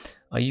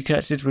 Are you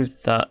connected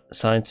with that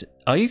science?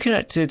 Are you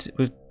connected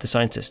with the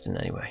scientist in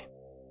any way?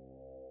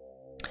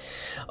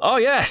 Oh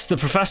yes, the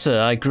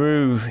professor.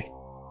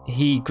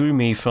 He grew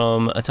me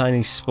from a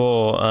tiny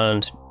spore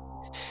and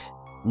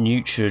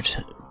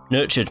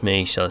nurtured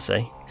me, shall I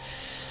say?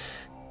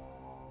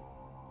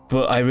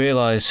 But I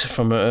realised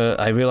from an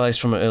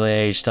early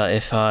age that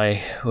if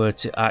I were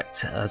to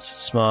act as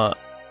smart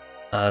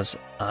as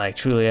I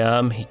truly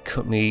am, he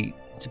cut me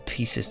to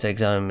pieces to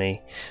examine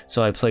me.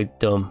 So I played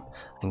dumb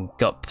and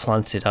got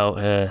planted out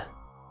here.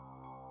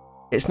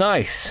 It's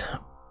nice,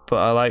 but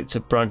I like to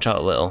branch out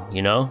a little,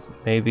 you know?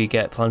 Maybe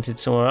get planted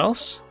somewhere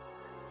else?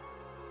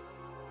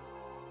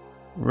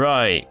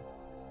 Right.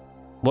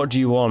 What do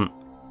you want?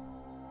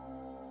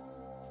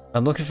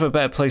 I'm looking for a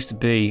better place to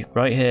be.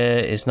 Right here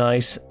is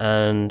nice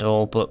and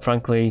all, but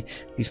frankly,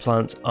 these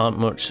plants aren't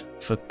much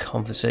for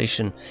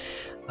conversation.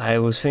 I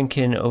was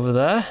thinking over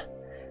there,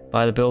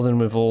 by the building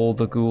with all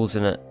the ghouls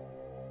in it.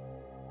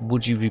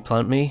 Would you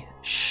replant me?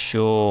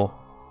 Sure.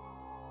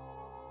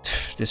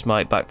 This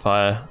might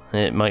backfire,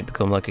 and it might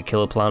become like a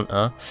killer plant,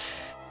 huh?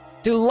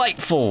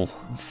 Delightful!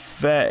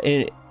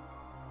 Very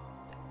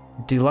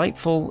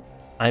delightful.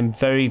 I'm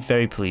very,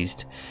 very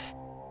pleased.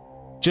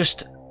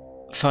 Just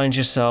find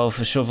yourself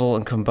a shovel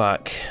and come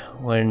back.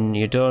 When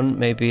you're done,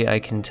 maybe I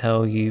can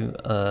tell you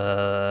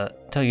a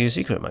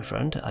secret, my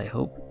friend. I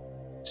hope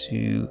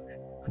to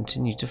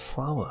continue to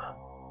flower.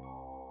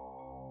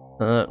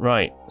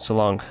 Right, so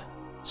long.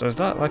 So is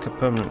that like a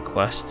permanent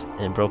quest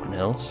in Broken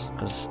Hills?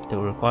 Because it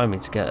will require me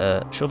to get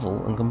a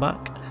shovel and come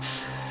back.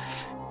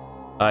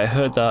 I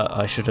heard that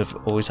I should have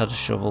always had a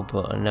shovel,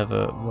 but I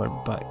never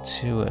went back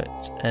to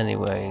it.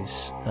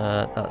 Anyways,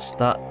 that's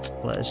that.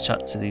 Let's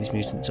chat to these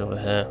mutants over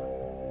here.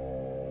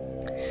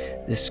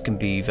 This can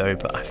be very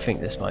bad. I think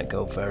this might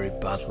go very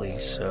badly,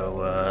 so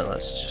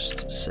let's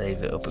just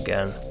save it up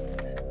again.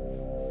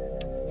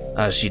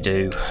 As you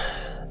do.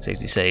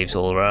 Safety saves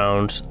all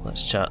around.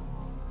 Let's chat.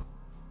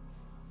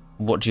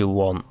 What do you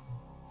want?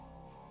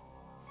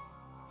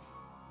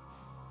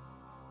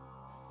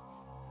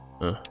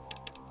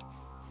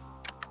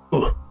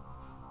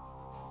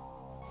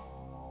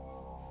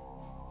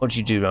 What do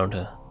you do around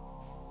here?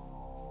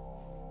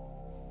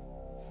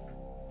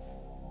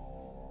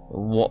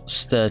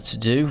 What's there to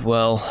do?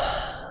 Well,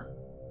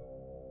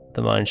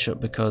 the mine's shut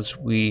because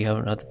we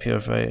haven't had the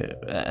purifier,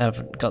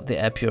 haven't got the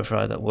air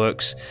purifier that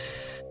works.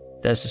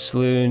 There's the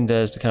saloon,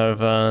 there's the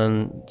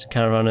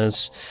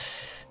caravanners,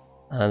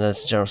 and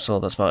there's the general store.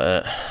 That's about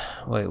it.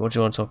 Wait, what do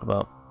you want to talk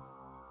about?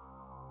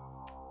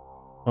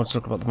 I want to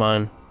talk about the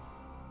mine.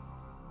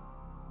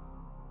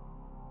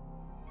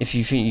 If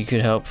you think you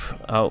could help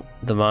out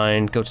the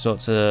mine, go to talk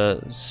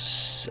to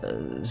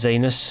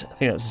Zanus. I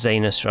think that's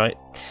Zanus, right?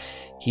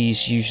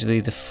 He's usually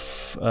the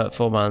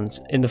foreman's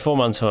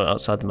hut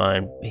outside the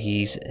mine.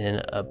 He's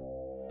in a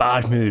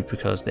bad mood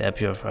because the air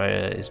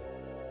purifier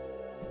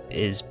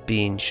is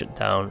being shut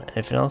down.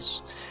 Anything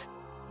else?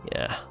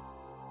 Yeah.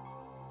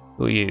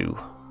 Who are you?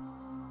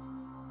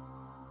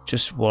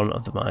 Just one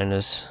of the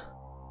miners.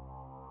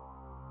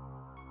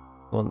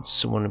 Want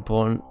someone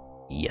important?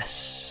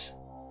 Yes.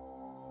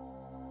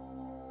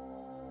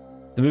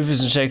 The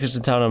movers and shakers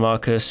in town are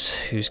Marcus,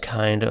 who's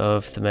kind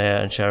of the mayor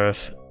and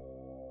sheriff.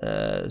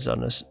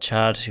 Zanus,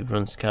 Chad, who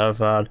runs the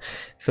caravan,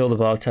 Phil the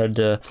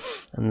bartender,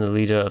 and the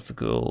leader of the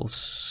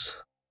ghouls.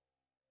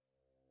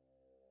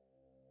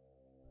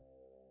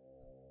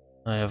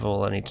 I have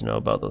all I need to know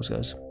about those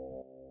guys.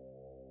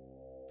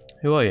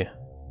 Who are you?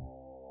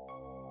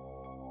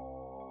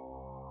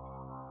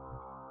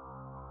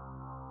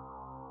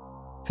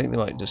 I think they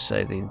might just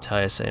say the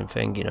entire same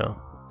thing, you know.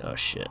 Oh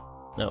shit.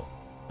 No.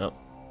 No.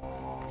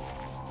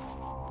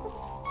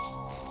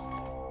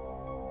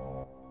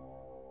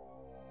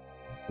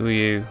 Who are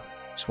you?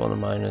 It's one of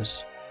the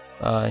miners.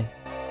 Bye.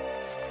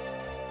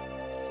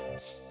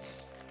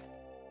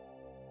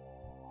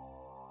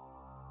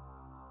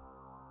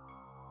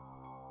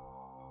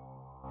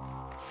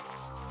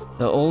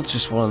 They're all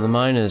just one of the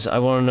miners. I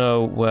want to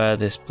know where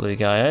this bloody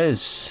guy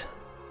is.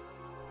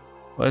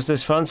 Where's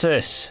this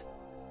Francis?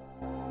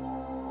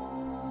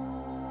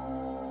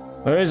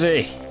 Where is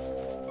he?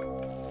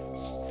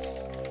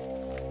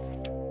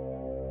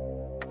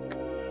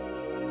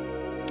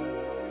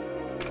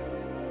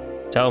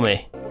 Tell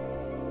me.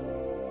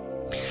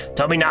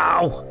 Tell me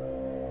now!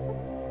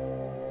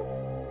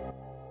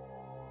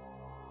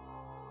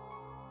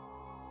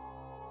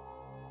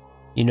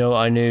 You know,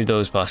 I knew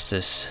those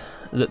bastards.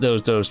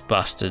 Those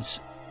bastards.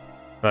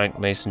 Frank,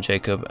 Mason,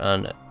 Jacob,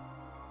 and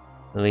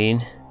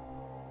Eileen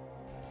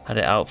had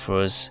it out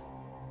for us.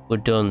 We're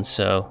done,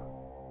 so.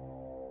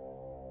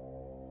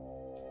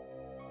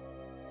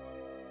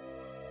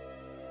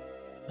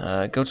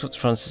 Go talk to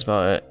Francis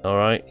about it,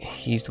 alright?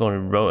 He's the one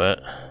who wrote it.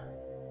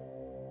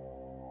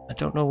 I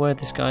don't know where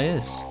this guy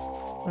is.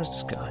 Where's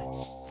this guy?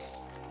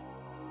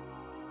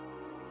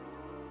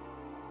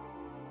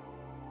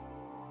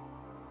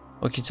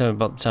 What can you tell me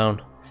about the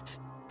town?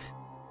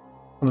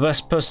 Well, the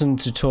best person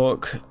to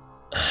talk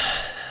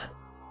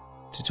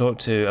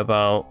to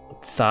about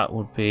that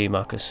would be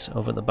Marcus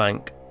over at the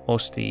bank, or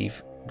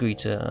Steve,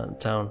 greeter at the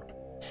town.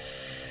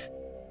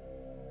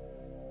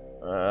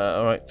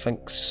 Alright,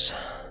 thanks.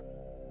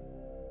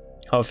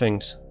 How are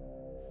things?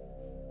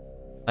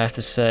 I have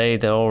to say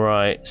they're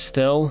alright.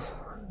 Still,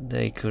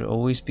 they could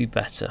always be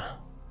better.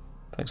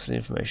 Thanks for the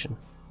information.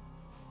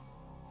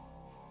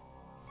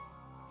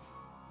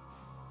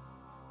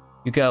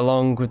 You get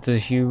along with the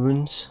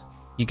humans?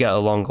 You get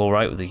along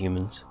alright with the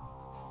humans.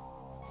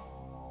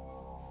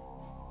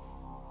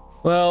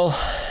 Well,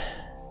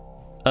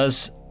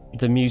 as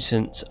the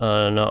mutants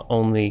are not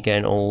only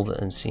getting old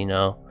and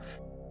senile,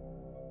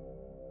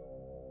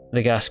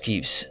 the gas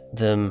keeps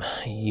them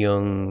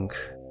young.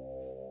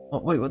 Oh,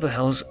 wait, what the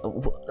hell's...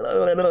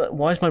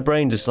 Why is my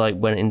brain just like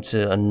went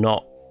into a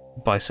knot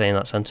by saying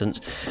that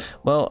sentence?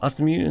 Well, as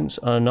the mutants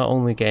are not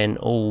only getting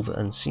old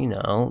and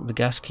senile, the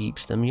gas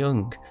keeps them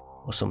young,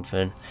 or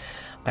something.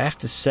 I have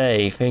to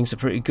say, things are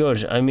pretty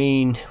good. I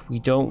mean, we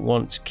don't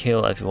want to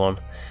kill everyone,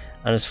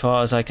 and as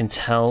far as I can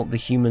tell, the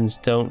humans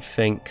don't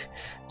think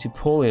too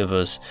poorly of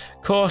us.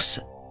 Of course,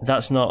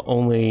 that's not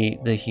only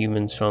the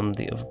humans from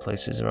the other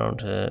places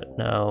around here.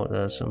 Now,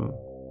 there's some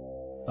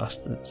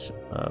bastards.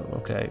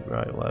 Okay,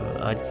 right,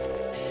 whatever.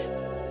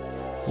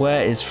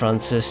 Where is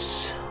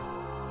Francis?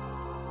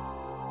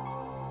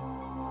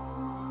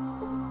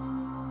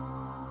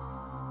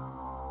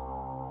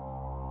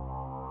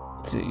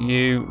 Is it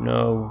you?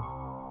 No.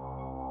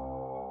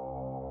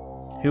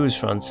 Who is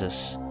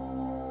Francis?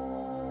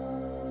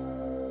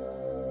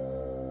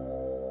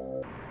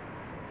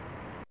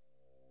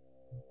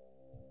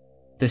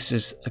 This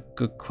is a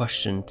good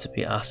question to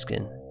be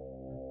asking.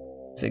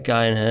 Is it a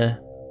guy in here?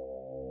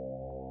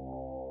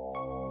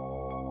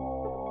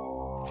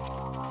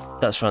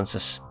 That's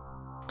Francis.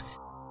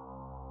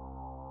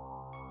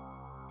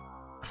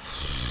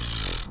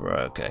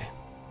 Right, okay.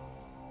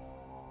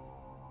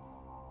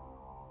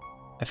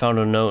 I found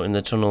a note in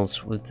the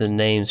tunnels with the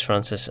names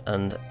Francis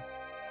and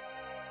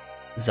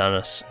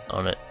Xanos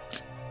on it.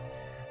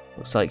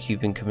 Looks like you've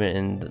been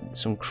committing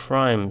some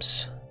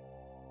crimes.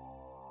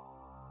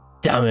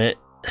 Damn it.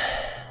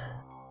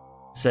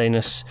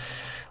 Xanos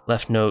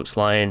left notes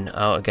lying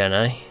out again,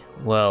 eh?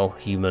 Well,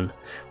 human,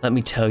 let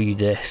me tell you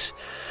this.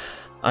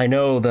 I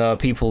know there are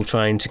people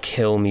trying to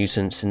kill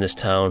mutants in this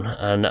town,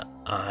 and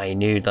I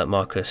knew that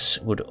Marcus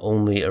would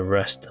only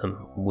arrest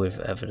them with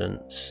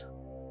evidence.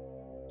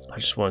 I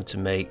just wanted to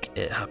make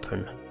it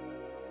happen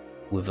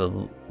with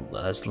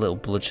as little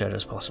bloodshed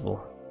as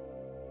possible.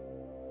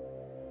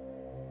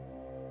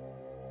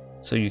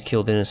 So you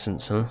killed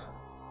innocents, huh?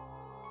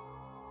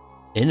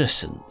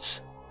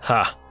 Innocents?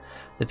 Ha!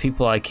 The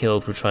people I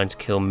killed were trying to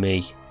kill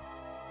me.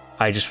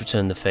 I just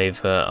returned the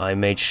favour. I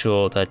made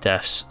sure their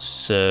deaths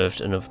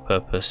served another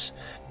purpose,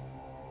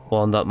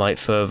 one that might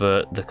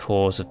further the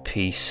cause of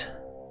peace.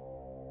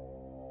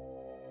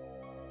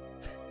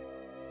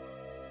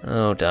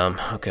 Oh damn,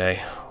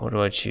 okay, what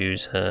do I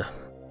choose here?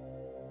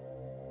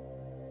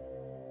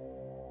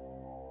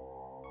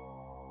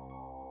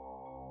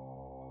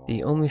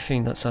 The only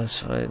thing that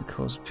satisfies the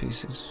cause of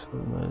peace is for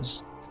the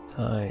most to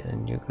die,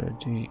 and you're gonna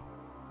do...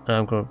 And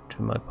I'm gonna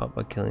do my part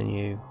by killing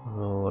you.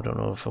 Oh, I don't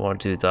know if I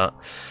want to do that.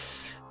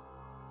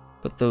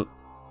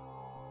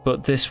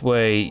 But this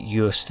way,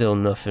 you're still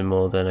nothing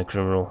more than a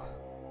criminal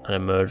and a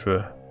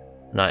murderer,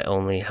 and I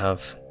only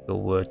have your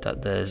word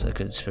that there's a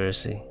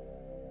conspiracy.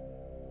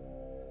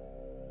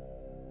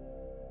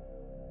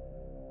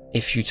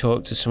 If you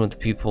talk to some of the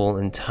people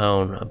in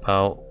town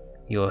about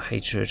your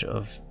hatred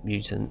of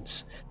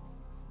mutants,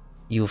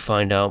 you'll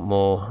find out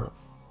more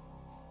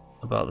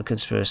about the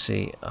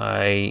conspiracy.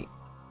 I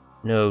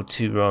know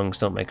two wrongs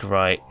don't make a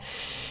right,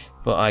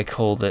 but I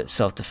called it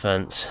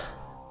self-defense.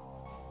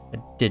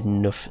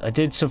 I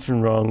did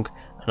something wrong,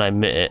 and I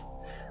admit it.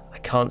 I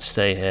can't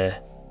stay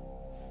here.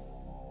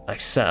 I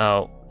set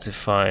out to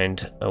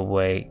find a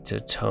way to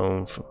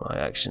atone for my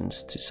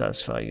actions to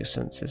satisfy your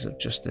senses of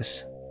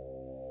justice.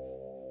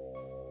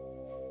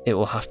 It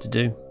will have to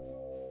do.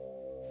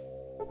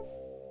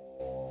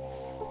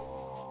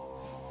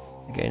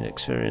 I gained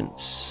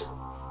experience.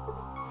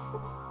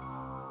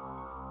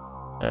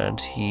 And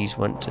he's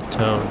went to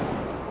town.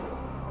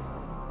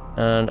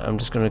 And I'm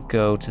just gonna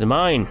go to the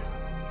mine.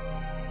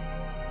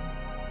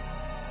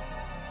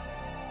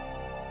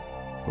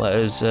 Let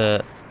us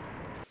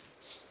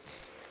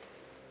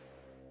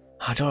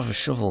I don't have a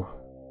shovel.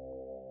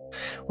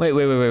 Wait.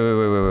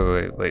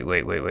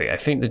 I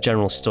think the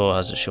general store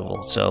has a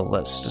shovel, so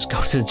let's just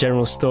go to the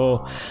general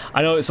store.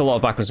 I know it's a lot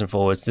of backwards and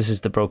forwards. This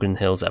is the Broken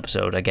Hills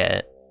episode, I get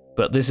it.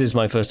 But this is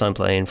my first time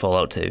playing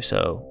Fallout 2,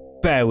 so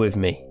bear with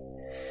me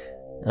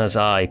as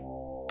I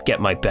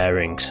get my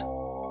bearings.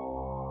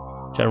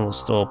 General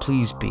store,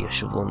 please be a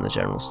shovel in the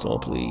general store,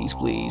 please.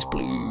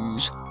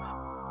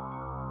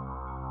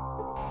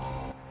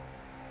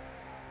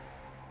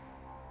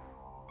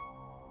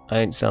 I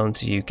ain't selling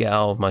to you, get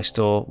out of my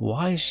store.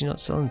 Why is she not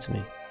selling to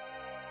me?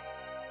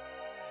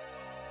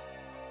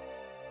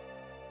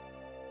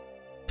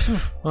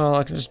 Well,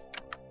 I can just...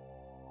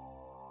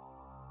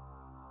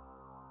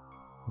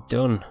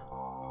 Done.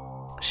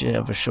 She didn't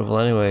have a shovel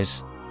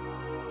anyways.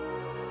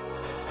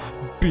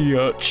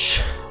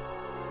 Bitch.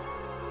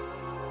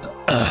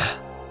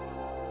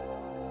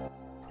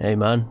 Hey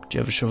man, do you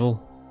have a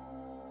shovel?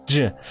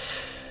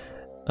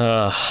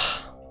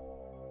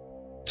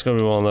 It's gonna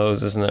be one of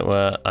those, isn't it,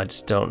 where I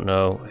just don't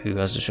know who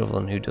has a shovel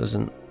and who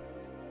doesn't.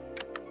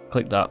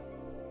 Click that.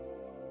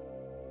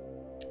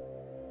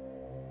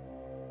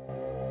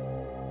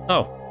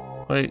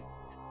 Oh, wait.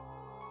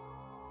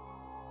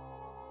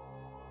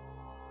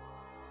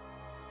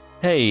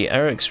 Hey,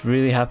 Eric's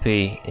really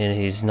happy in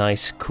his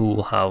nice,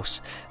 cool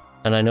house,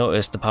 and I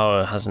noticed the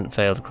power hasn't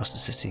failed across the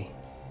city.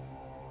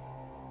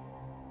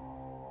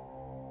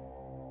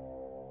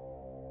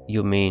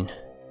 You mean?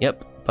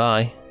 Yep,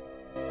 bye.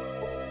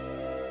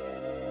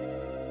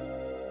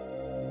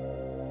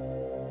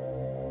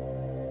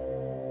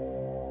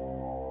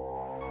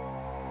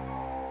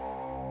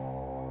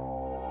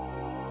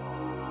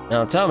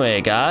 Now tell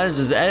me, guys,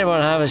 does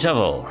anyone have a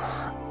shovel?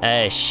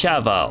 A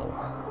shovel.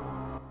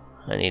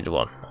 I need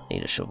one. I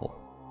need a shovel.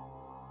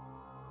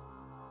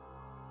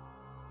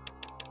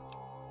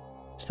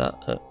 Is that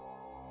a...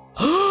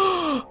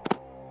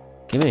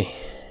 Gimme.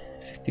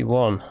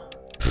 51.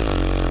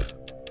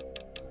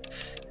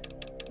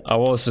 I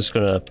was just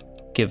gonna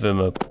give him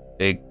a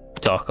big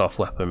dark off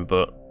weapon,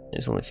 but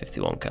it's only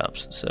 51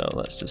 caps, so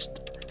let's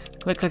just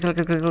click.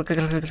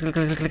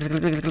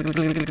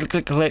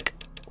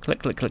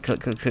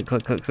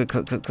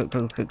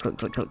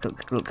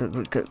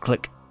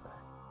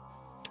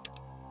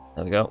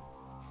 There we go.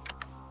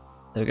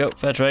 There we go.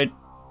 Fair trade.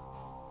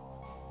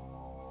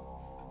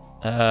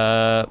 Who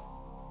are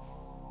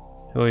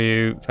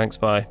you? Thanks,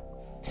 bye.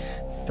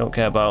 Don't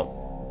care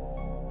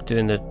about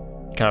doing the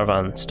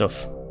caravan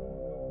stuff.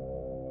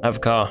 I have a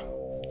car.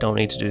 Don't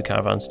need to do the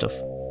caravan stuff.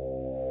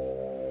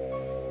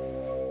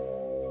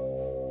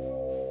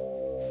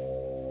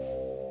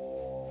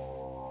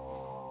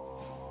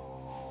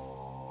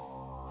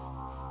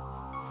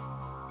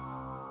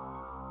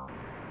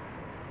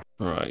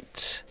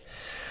 Right.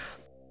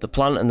 The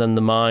plant and then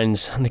the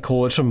mines, and they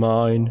call it a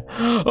mine.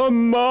 A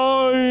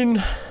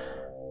mine!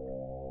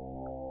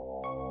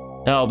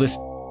 Now, this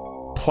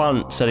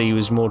plant said he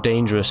was more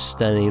dangerous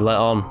than he let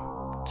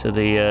on to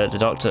the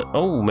doctor.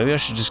 Oh, maybe I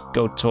should just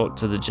go talk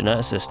to the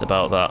geneticist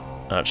about that,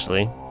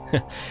 actually,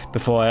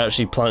 before I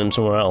actually plant him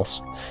somewhere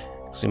else,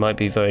 because he might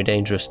be very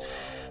dangerous.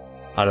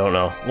 I don't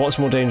know. What's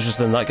more dangerous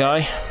than that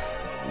guy?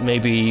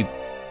 Maybe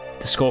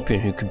the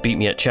Scorpion who could beat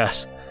me at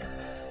chess.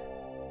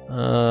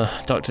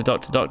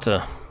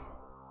 Doctor.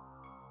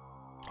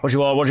 What do you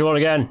want? What do you want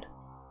again?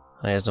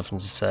 He has nothing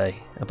to say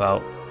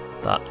about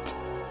that.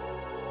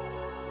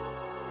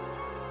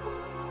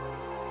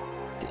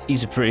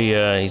 He's a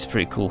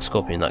pretty cool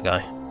Scorpion, that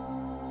guy.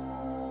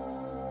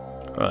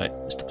 Right,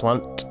 Mr.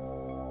 Plant.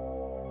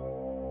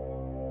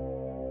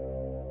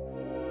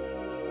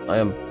 I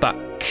am back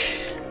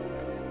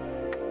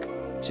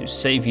to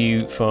save you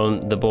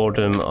from the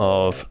boredom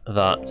of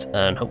that,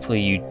 and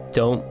hopefully you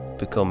don't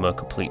become a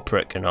complete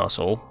prick and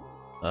arsehole.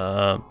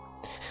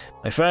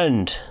 My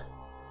friend,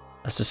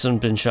 has the sun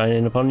been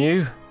shining upon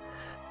you?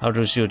 How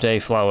does your day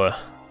flower?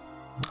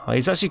 Oh,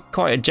 he's actually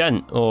quite a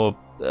gent, or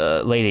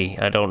lady,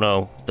 I don't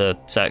know the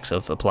sex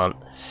of a plant.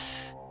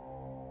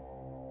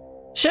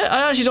 Shit,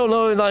 I actually don't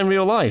know that in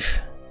real life.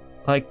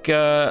 Like,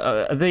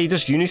 are they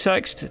just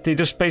unisexed? They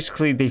just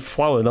basically, they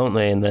flower, don't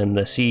they? And then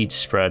the seeds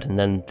spread and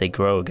then they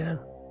grow again.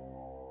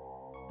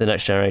 The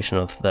next generation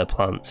of their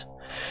plant.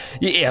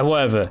 Yeah,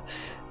 whatever.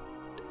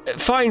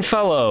 Fine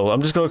fellow,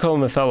 I'm just gonna call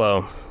him a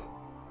fellow.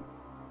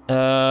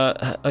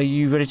 Are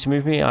you ready to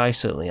move me? I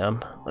certainly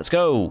am. Let's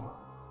go!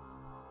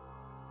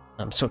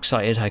 I'm so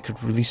excited I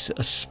could release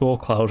a spore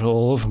cloud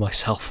all over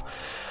myself.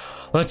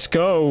 Let's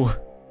go!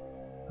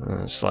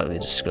 Slightly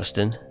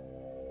disgusting.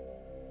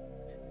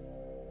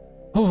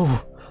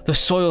 Oh, the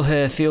soil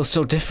here feels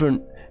so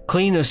different.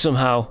 Cleaner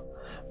somehow.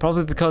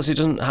 Probably because it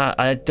doesn't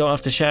I don't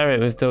have to share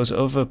it with those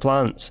other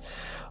plants.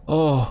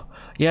 Oh,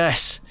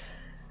 yes!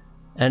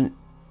 And...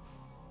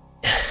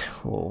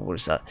 Whoa, what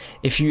is that?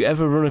 If you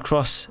ever run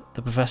across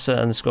the Professor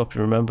and the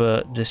Scorpion,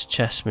 remember this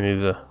chess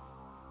maneuver.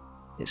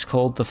 It's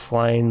called the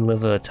flying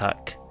liver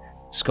attack.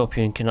 The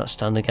Scorpion cannot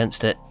stand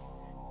against it.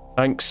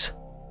 Thanks.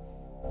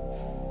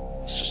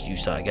 Let's just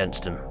use that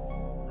against him.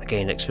 I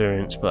gained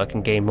experience, but I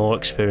can gain more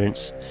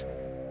experience.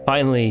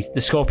 Finally,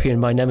 the Scorpion,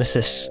 my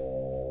nemesis.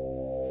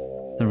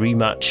 The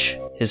rematch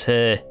is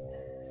here.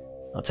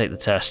 I'll take the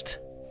test.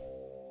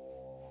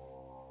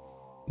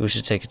 We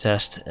should take a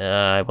test.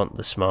 I want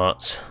the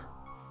smarts.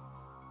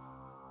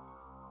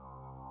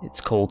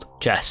 It's called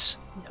chess.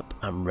 Yep,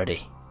 I'm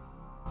ready.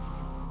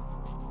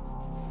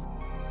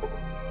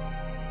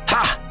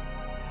 Ha!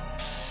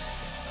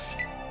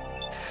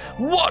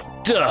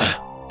 What the?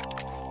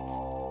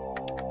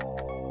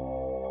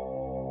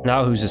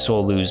 Now who's a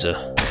sore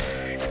loser?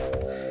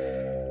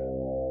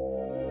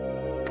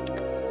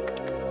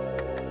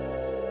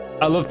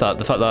 I love that,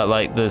 the fact that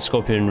like the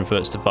scorpion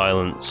reverts to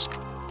violence.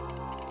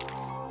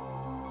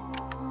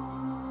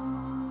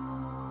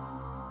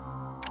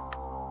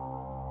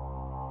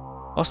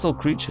 Hostile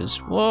creatures?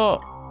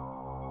 What?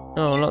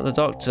 No, not the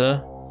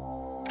doctor.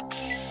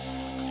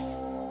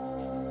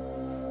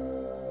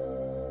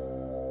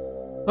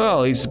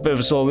 Well, he's a bit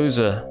of a sore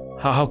loser.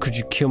 How could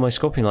you kill my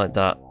scorpion like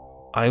that?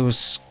 I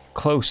was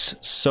close,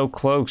 so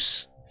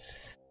close.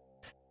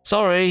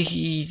 Sorry,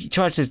 he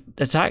tried to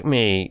attack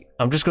me.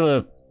 I'm just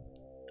gonna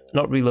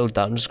not reload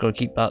that, I'm just gonna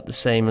keep that the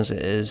same as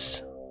it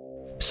is.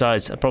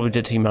 Besides, I probably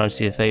did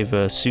humanity a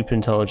favour. Super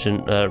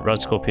intelligent rad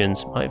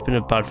scorpions might have been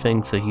a bad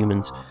thing for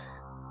humans.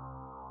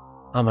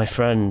 Ah, my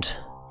friend,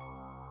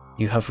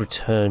 you have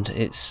returned.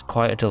 It's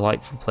quite a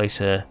delightful place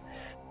here.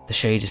 The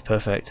shade is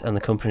perfect, and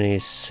the company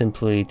is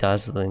simply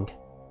dazzling.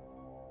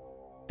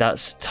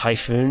 That's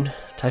Typhoon?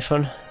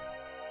 Typhon?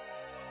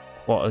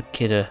 What a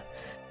kidder.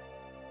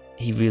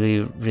 He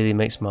really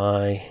makes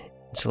my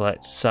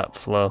intellect sap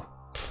flow.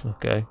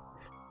 Okay.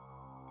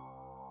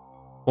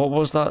 What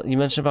was that you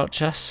mentioned about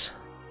chess?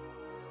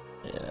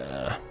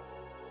 Yeah.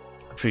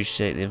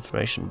 Appreciate the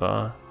information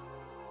bar.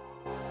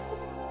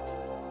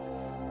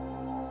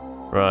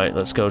 Right,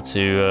 let's go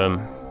to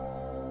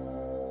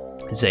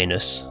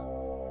Zanus.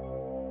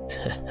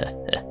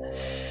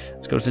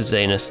 Let's go to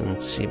Zanus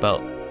and see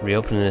about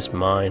reopening this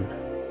mine.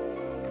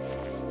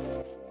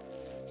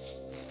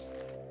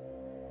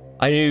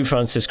 I knew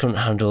Francis couldn't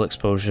handle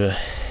exposure.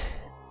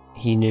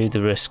 He knew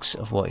the risks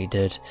of what he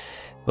did,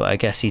 but I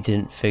guess he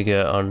didn't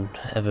figure on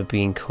ever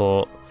being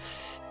caught.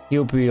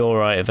 He'll be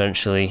alright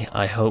eventually.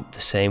 I hope the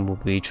same will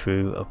be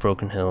true of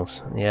Broken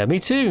Hills. Yeah, me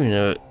too, in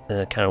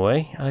a kind of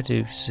way. I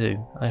do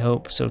too. I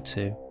hope so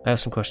too. I have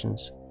some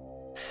questions.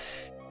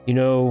 You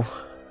know,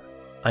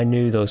 I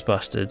knew those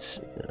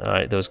bastards,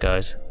 alright, those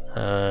guys,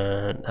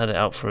 had it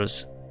out for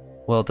us.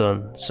 Well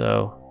done,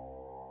 so...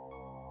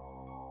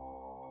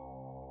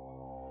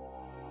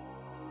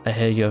 I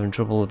hear you're having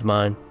trouble with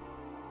mine.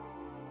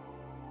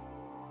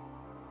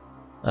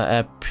 Our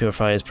air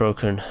purifier is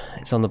broken.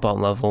 It's on the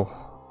bottom level.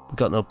 We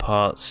got no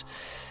parts.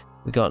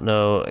 We got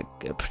no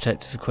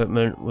protective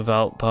equipment.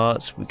 Without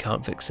parts, we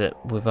can't fix it.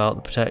 Without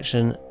the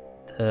protection,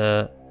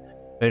 the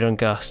radon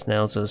gas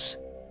nails us.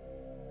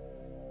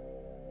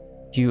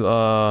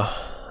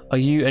 Are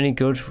you any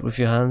good with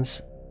your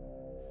hands?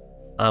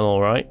 I'm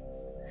alright.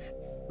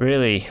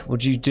 Really?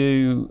 Would you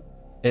do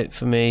it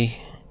for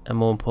me? And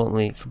more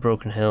importantly, for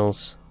Broken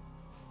Hills?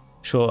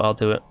 Sure, I'll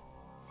do it.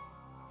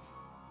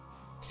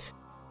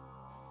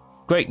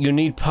 Great, you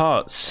need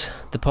parts.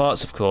 The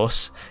parts, of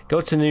course.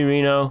 Go to New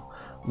Reno,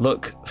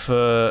 look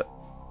for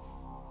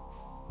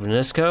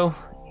Renesco.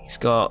 He's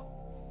got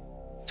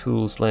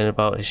tools laying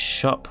about his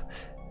shop.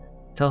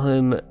 Tell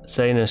him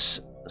Zanus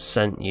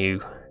sent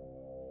you.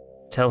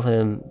 Tell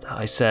him that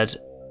I said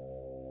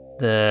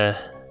the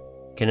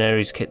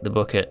canaries kicked the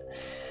bucket.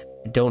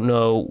 I don't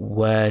know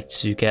where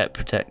to get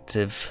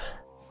protective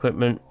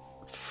equipment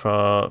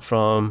for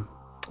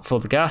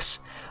the gas.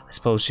 I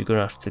suppose you're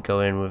gonna have to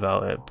go in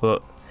without it,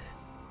 but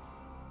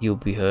you'll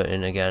be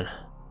hurting again.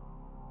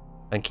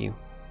 Thank you.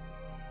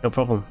 No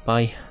problem.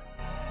 Bye.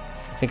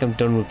 I think I'm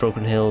done with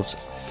Broken Hills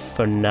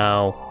for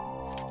now.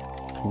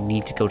 I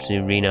need to go to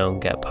New Reno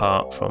and get a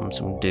part from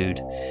some dude.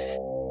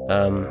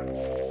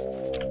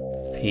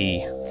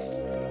 PP.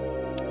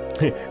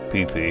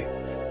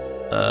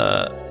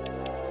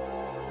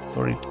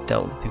 Already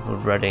dealt with the people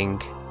of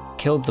Reading.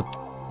 Killed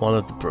one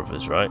of the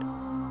brothers, right?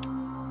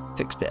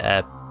 Fixed the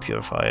air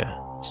purifier.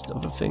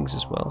 Other things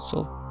as well.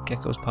 Solved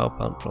Gecko's power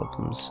plant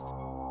problems.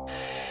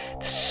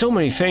 There's so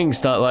many things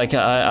that like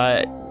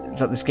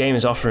that this game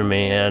is offering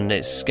me, and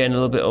it's getting a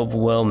little bit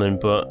overwhelming.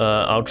 But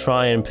I'll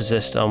try and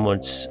persist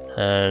onwards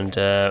and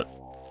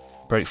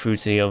break through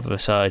to the other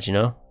side. You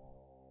know.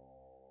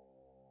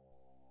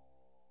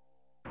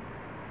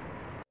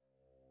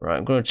 Right,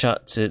 I'm going to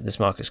chat to this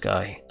Marcus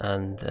guy,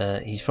 and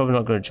he's probably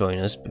not going to join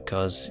us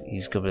because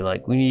he's going to be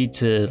like, we need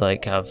to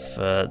like have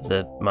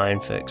the mine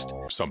fixed.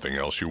 Something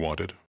else you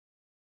wanted?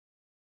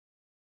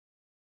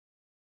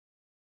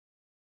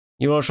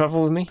 You want to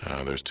travel with me?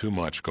 There's too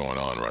much going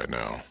on right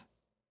now.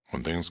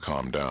 When things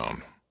calm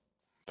down,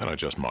 then I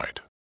just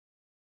might.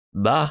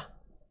 Bah.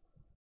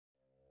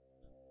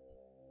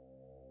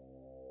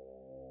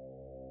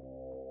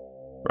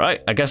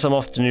 Right, I guess I'm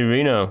off to New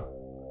Reno.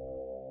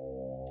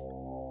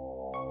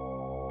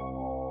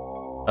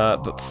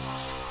 But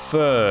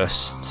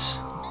first,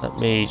 let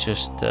me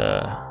just,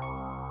 right,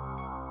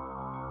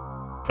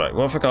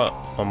 what have I got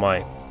on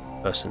my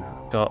person?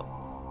 I've got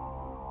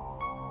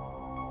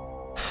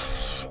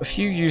a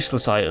few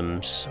useless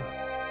items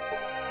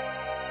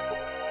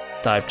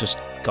that I've just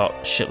got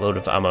a shitload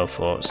of ammo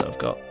for. So I've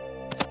got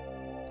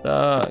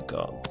that,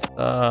 got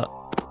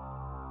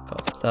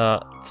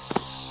that.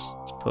 Let's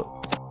put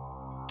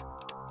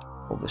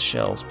all the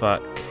shells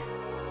back.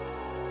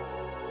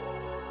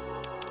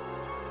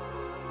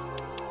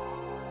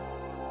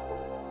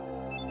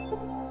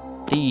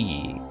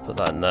 Put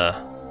that in there.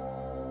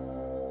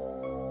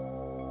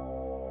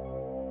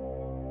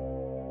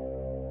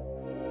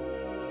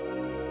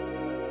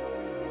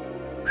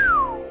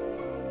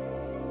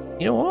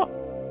 You know what?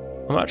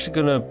 I'm actually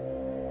gonna...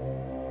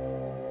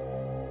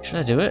 Should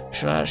I do it?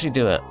 Should I actually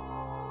do it?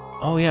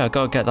 Oh yeah, I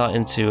gotta get that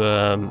into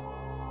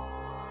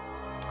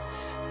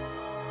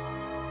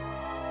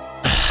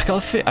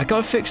I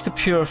gotta fix the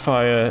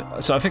purifier.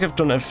 So I think I've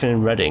done everything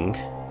in Reading.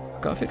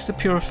 I've gotta fix the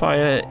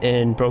purifier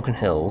in Broken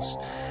Hills.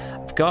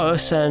 I've gotta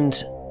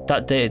send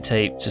that data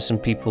tape to some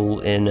people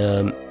in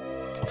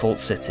Vault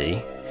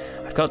City.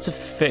 I've got to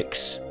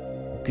fix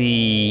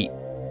the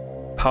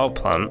power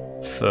plant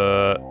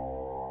for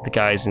the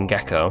guys in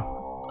GECK,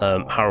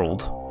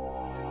 Harold.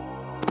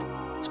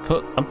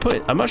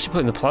 I'm actually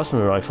putting the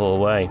plasma rifle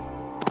away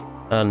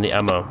and the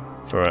ammo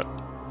for it,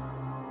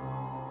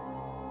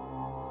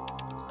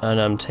 and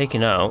I'm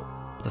taking out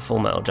the full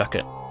metal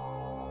jacket.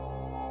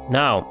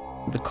 Now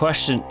the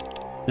question,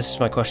 this is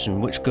my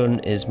question: which gun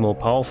is more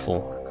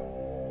powerful?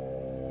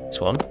 This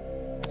one,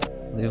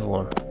 or the other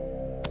one?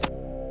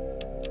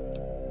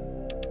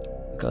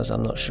 Because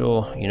I'm not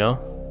sure, you know.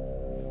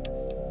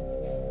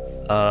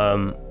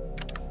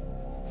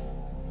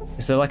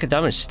 Is there like a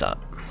damage stat?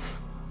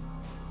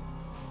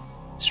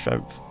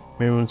 Strength,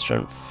 minimum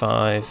strength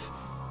 5.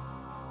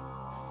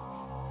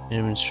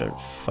 Minimum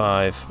strength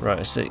 5. Right,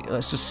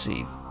 let's just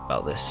see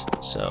about this.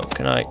 So,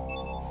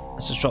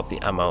 let's just drop the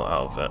ammo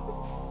out of it.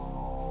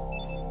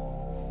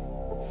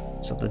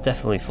 So they're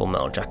definitely full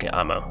metal jacket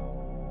ammo.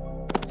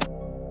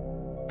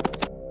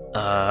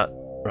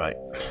 Right.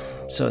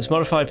 So it's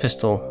modified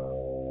pistol.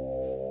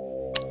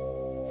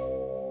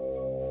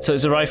 So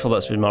it's a rifle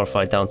that's been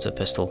modified down to a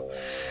pistol.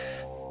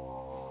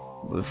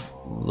 With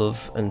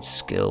love and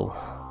skill.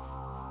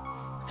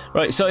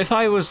 Right, so if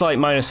I was like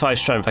 -5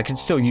 strength, I could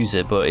still use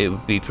it, but it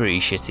would be pretty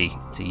shitty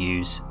to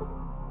use.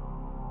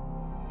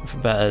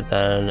 Better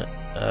than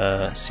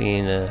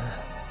seeing a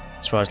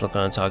surprised look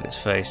on a target's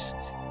face.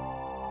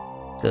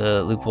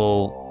 The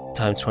loophole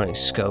 ×20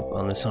 scope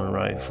on this on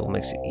rifle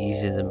makes it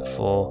easier than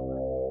before.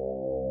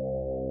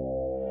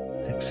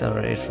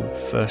 Accelerated from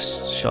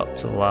first shot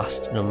to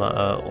last, no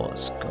matter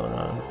what's going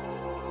on.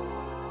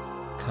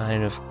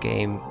 Kind of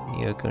game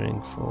you're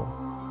gunning for.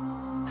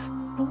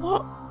 You know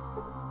what?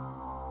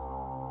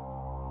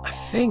 I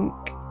think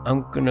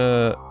I'm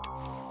gonna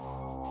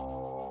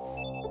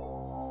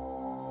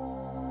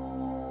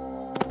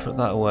put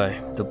that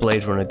away, the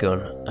Blade Runner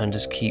gun, and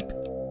just keep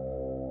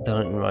the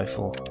hunting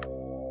rifle.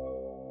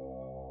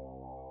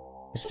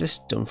 Is this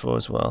done for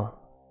as well?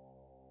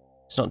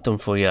 It's not done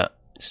for yet.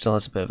 It still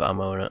has a bit of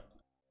ammo in it.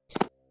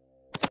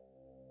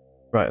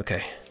 Right,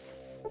 okay.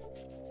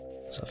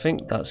 So I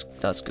think that's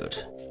good.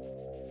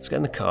 Let's get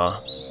in the car.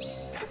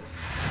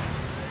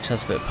 Which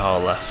has a bit of power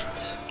left.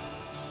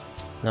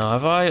 Now,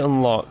 have I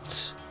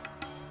unlocked...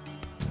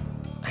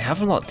 I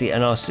have unlocked the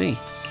NRC.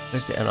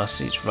 Where's the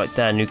NRC? It's right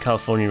there, New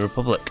California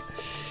Republic.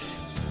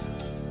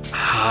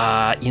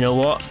 Ah, you know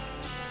what?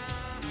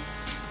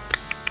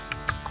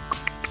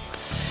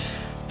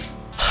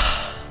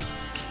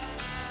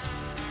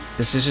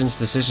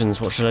 Decisions.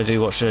 What should I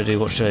do? What should I do?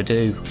 What should I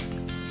do?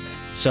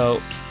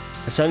 So,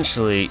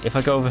 essentially, if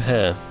I go over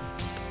here,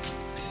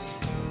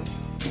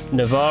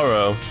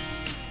 Navarro,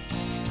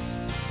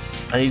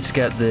 I need to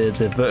get the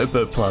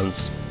vertebrate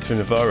plants for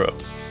Navarro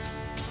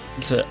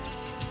to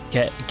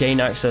gain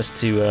access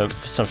to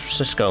San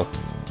Francisco.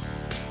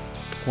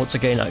 Once I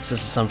gain access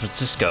to San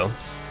Francisco,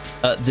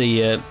 at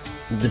the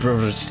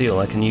Brotherhood of Steel,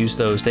 I can use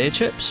those data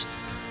chips.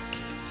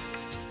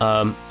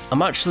 I'm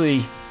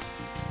actually...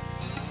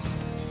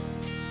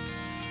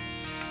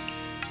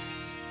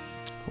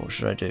 What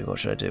should I do? What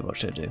should I do? What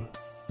should I do?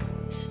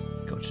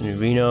 Go to New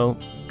Reno,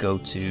 go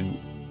to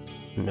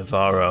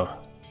Navarro.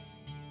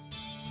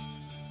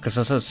 Because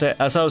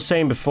as I was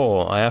saying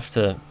before, I have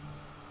to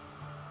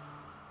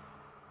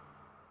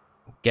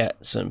get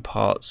certain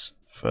parts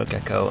for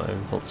GECK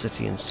and Vault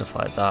City and stuff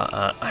like that.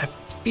 I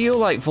feel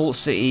like Vault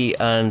City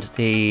and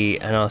the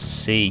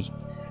NRC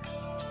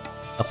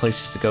are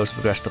places to go to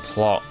progress the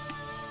plot.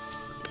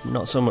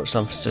 Not so much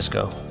San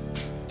Francisco.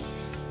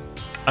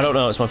 I don't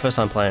know, it's my first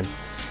time playing.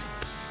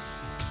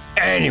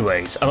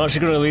 Anyways, I'm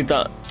actually going to leave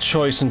that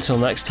choice until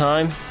next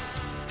time.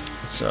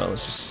 So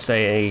let's just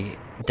say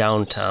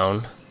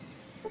downtown.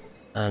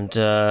 And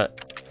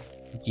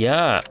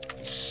yeah,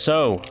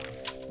 so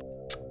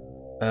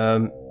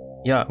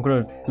yeah, I'm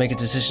going to make a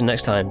decision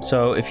next time.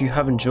 So if you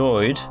have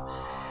enjoyed,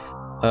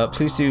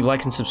 please do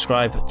like and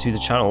subscribe to the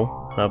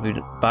channel, and I'll be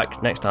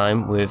back next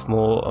time with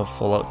more of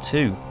Fallout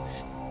 2.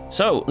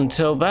 So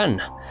until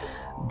then,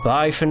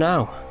 bye for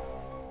now.